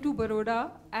you went to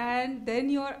Baroda, and then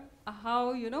your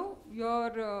whole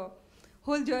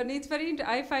journey. It's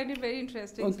I find it very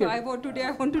interesting. Okay. So I want to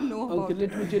know about it. Okay,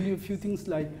 let me tell you a few things.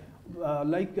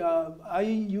 I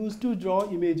used to draw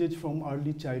images from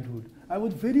early childhood. I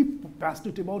was very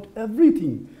passionate about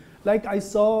everything. Like I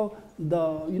saw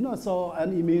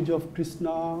an image of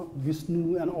Krishna,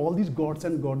 Vishnu, and all these gods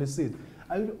and goddesses.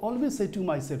 I would always say to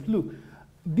myself, look,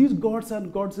 these gods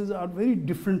and goddesses are very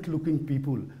different looking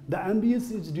people. The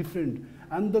ambience is different.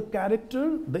 And the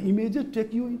character, the images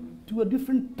take you to a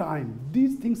different time.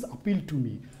 These things appeal to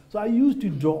me. So I used to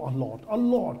draw a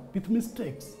lot, with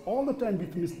mistakes, all the time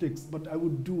with mistakes, but I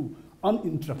would do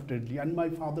uninterruptedly. And my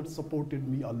father supported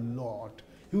me a lot.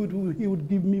 He would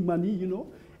give me money,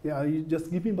 Yeah, you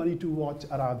just give me money to watch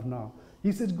Aradhana.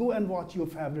 He says, go and watch your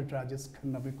favorite Rajesh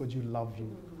Khanna because you love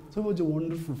him. So he was a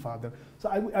wonderful father. So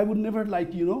I would never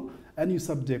like, any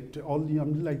subject, only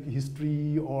like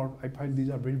history, or I find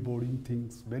these are very boring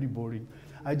things, very boring.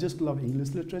 I just love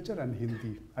English literature and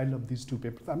Hindi. I love these two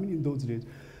papers, in those days.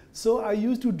 So I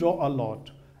used to draw a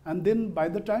lot. And then by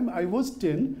the time I was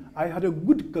 10, I had a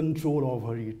good control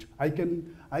over it. I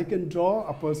can draw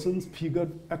a person's figure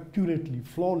accurately,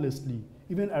 flawlessly,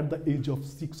 even at the age of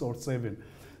 6 or 7.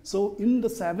 So in the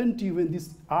 70s, when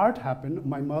this art happened,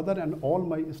 my mother and all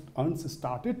my aunts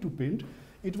started to paint.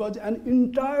 It was an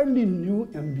entirely new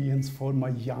ambience for my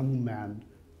young mind.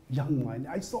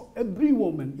 I saw every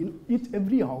woman in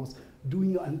every house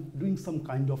doing some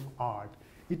kind of art.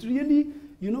 It really,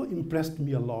 impressed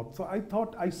me a lot. So I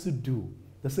thought I should do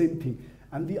the same thing.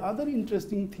 And the other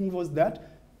interesting thing was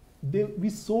that we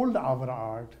sold our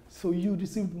art. So you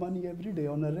received money every day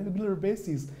on a regular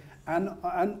basis. And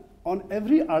on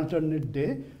every alternate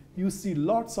day, you see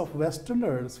lots of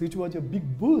Westerners, which was a big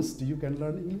boost. You can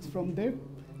learn English from there.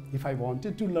 If I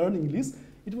wanted to learn English,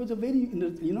 it was a very,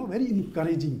 very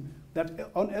encouraging.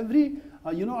 That on every,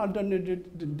 alternate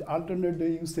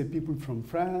day, you say people from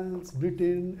France,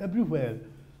 Britain, everywhere.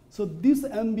 So this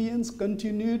ambience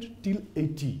continued till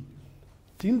 80.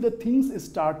 Till the things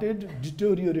started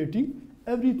deteriorating,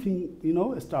 everything,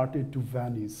 started to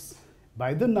vanish.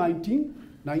 By the 90s,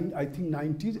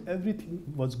 everything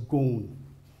was gone.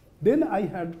 Then I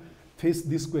had faced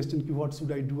this question, what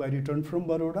should I do? I returned from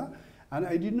Baroda, And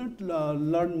I did not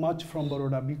learn much from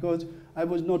Baroda because I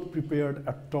was not prepared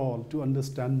at all to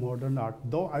understand modern art,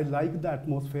 though I like the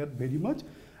atmosphere very much.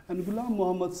 And Ghulam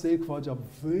Muhammad Sheikh was a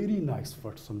very nice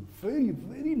person, very,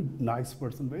 very nice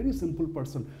person, very simple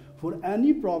person. For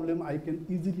any problem, I could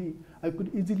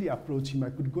easily approach him.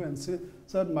 I could go and say,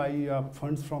 sir, my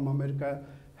funds from America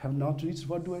have not reached.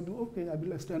 What do I do? Okay, I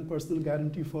will extend personal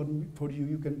guarantee for you.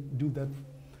 You can do that.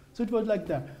 So it was like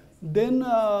that. Then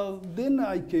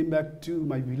I came back to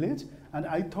my village, and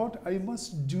I thought I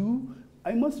must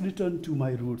return to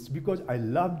my roots because I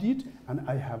loved it, and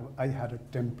I had a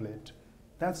template.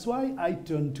 That's why I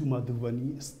turned to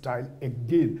Madhubani style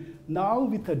again. Now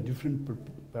with a different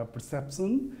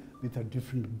perception, with a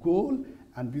different goal,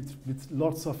 and with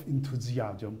lots of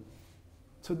enthusiasm.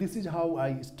 So this is how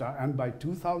I start. And by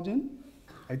 2000,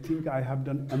 I think I have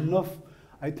done enough,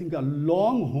 I think a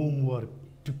long homework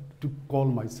to call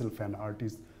myself an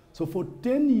artist. So for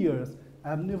 10 years, I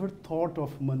have never thought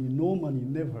of money, no money,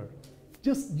 never.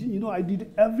 Just, I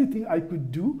did everything I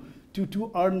could do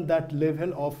to earn that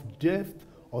level of depth,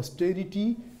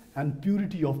 austerity, and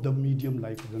purity of the medium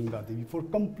like Ganga Devi for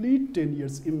complete 10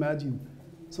 years, imagine.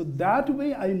 So that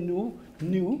way I knew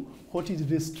what is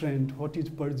restraint, what is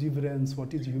perseverance,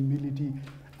 what is humility.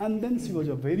 And then she was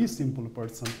a very simple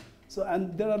person. So,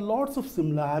 and there are lots of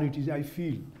similarities, I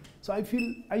feel. So I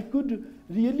feel I could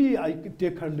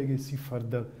take her legacy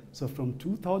further. So from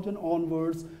 2000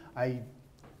 onwards, I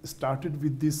started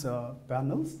with these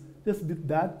panels, just with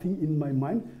that thing in my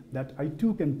mind that I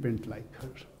too can paint like her.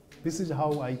 This is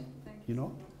how I,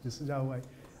 this is how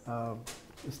I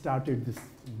started this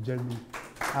journey.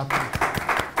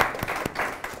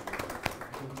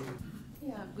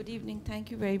 Yeah, good evening.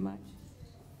 Thank you very much.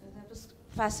 That was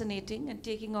fascinating, and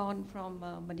taking on from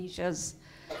Manisha's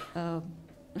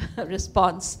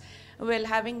response. Well,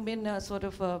 having been a sort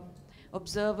of a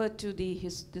observer to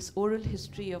this oral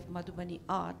history of Madhubani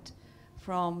art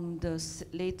from the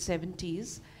late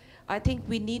 70s, I think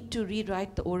we need to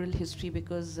rewrite the oral history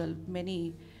because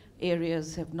many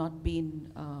areas have not been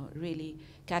really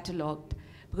catalogued.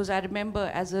 Because I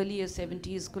remember as early as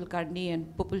 70s, Kulkarni and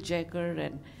Pupul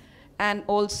Jaikar and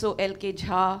also L.K.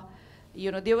 Jha,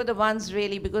 they were the ones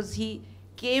really, because he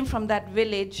came from that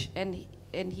village, and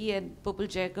he and Pupul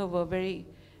Jaikar were very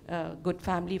good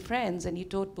family friends, and he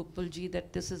told Pupulji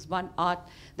that this is one art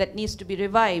that needs to be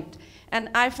revived. And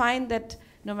I find that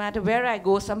no matter where I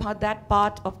go, somehow that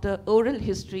part of the oral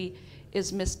history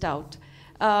is missed out.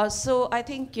 So I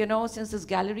think, since this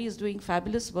gallery is doing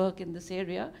fabulous work in this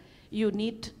area, you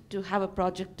need to have a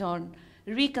project on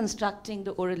reconstructing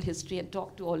the oral history and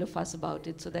talk to all of us about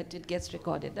it so that it gets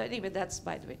recorded. Anyway, that's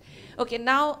by the way. Okay,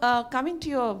 now coming to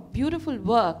your beautiful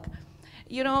work,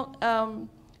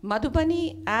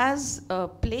 Madhubani as a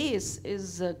place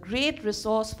is a great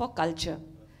resource for culture,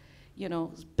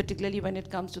 particularly when it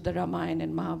comes to the Ramayana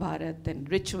and Mahabharata and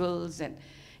rituals and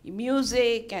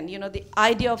music and, the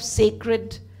idea of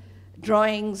sacred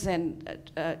drawings and,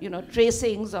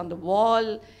 tracings on the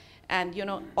wall. And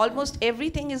almost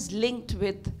everything is linked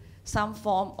with some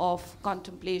form of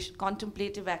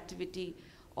contemplative activity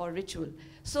or ritual.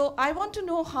 So I want to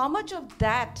know how much of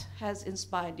that has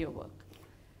inspired your work.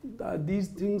 These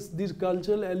things, these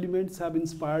cultural elements have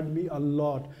inspired me a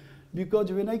lot.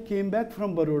 Because when I came back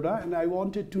from Baroda and I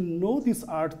wanted to know this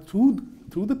art through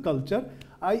the culture,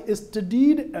 I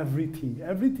studied everything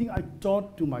I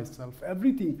taught to myself,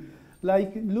 everything.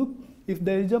 Like, look, if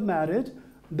there is a marriage,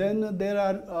 then there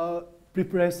are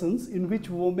preparations in which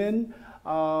women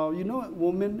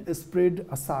spread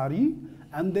a sari,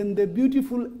 and then they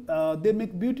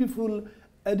make beautiful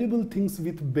edible things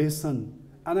with besan.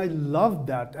 And I love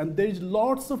that. And there is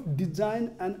lots of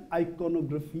design and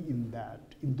iconography in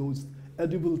those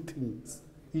edible things,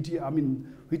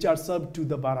 which are served to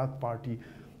the Bharat party.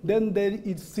 Then there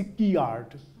is Sikhi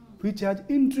art, which has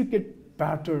intricate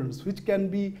patterns, which can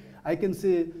be, I can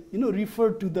say,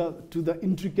 refer to the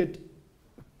intricate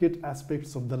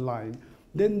aspects of the line.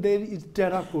 Then there is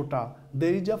terracotta.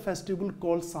 There is a festival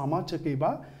called Sama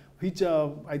Chakeba, which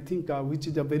I think which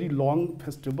is a very long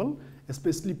festival,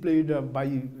 especially played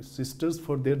by sisters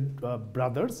for their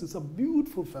brothers. It's a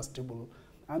beautiful festival,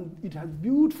 and it has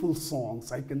beautiful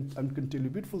songs. I can tell you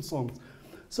beautiful songs.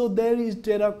 So there is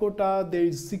terracotta, there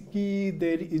is Sikhi,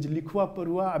 there is Likhwa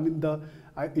Parua. the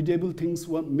edible things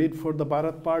were made for the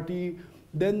Bharat party.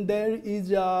 Then there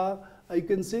is, I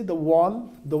can say, the wall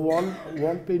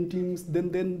paintings.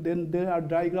 Then there are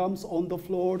diagrams on the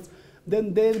floors.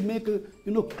 Then they make,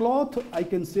 cloth, I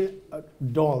can say,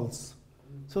 dolls.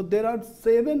 So there are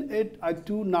 7, 8,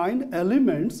 9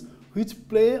 elements which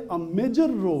play a major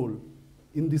role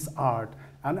in this art.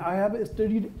 And I have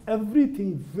studied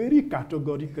everything very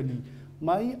categorically.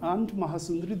 My aunt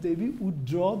Mahasundari Devi would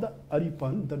draw the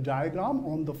aripan, the diagram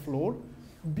on the floor,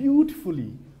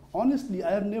 beautifully. Honestly,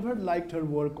 I have never liked her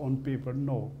work on paper.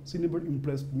 No, she never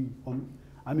impressed me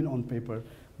on paper.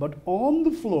 But on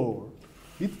the floor,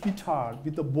 with pichar,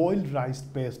 with the boiled rice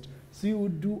paste, she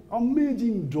would do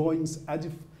amazing drawings as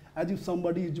if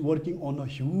somebody is working on a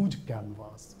huge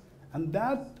canvas. And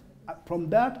from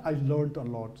that, I learned a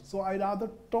lot. So I rather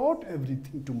taught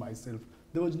everything to myself.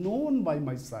 There was no one by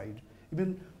my side.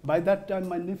 Even by that time,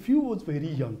 my nephew was very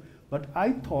young. But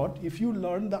I thought if you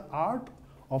learn the art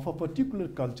of a particular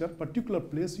culture, particular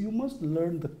place, you must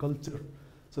learn the culture.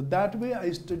 So that way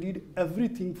I studied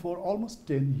everything for almost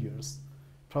 10 years.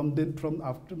 They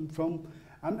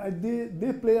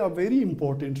play a very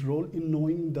important role in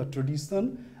knowing the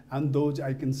tradition and those,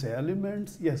 I can say,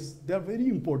 elements. Yes, they are very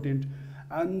important.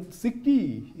 And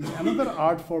Sikhi is another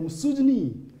art form,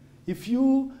 Sujni. If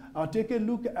you take a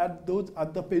look at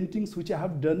the paintings which I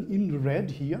have done in red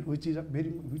here, which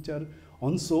are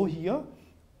on show here,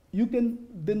 you can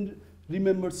then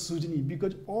remember Sujni,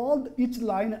 because each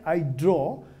line I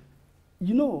draw,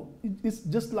 it's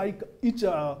just like each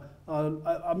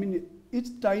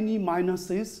tiny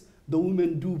minuses the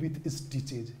women do with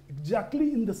stitches.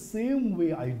 Exactly in the same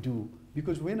way I do,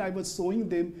 because when I was showing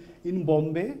them in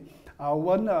Bombay,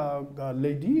 one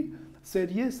lady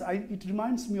said, yes, it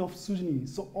reminds me of Sujni.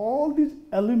 So all these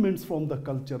elements from the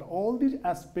culture, all these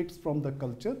aspects from the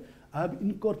culture, I have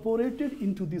incorporated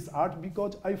into this art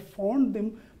because I found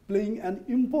them playing an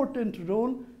important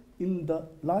role in the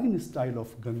line style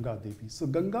of Ganga Devi. So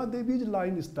Ganga Devi's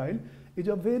line style is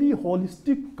a very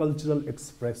holistic cultural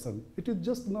expression. It is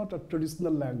just not a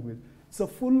traditional language. It's a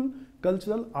full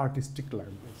cultural artistic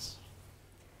language.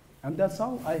 And that's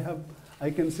how I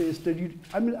can say studied.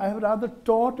 I have rather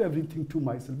taught everything to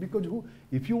myself, because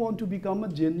if you want to become a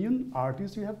genuine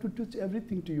artist, you have to teach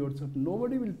everything to yourself.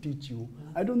 Nobody will teach you.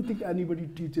 I don't think anybody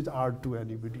teaches art to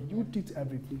anybody. You teach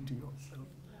everything to yourself.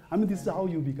 This is how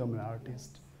you become an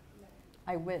artist.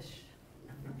 I wish.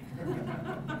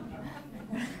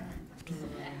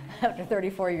 After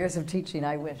 34 years of teaching,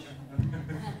 I wish.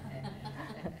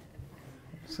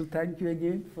 So thank you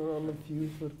again for all of you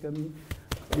for coming.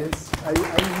 Yes, I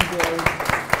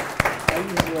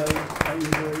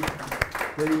enjoyed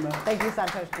very much. Thank you,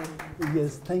 Santosh K.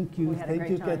 Yes, thank you. We had a Thank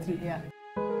great you, time. Kathryn. Yeah.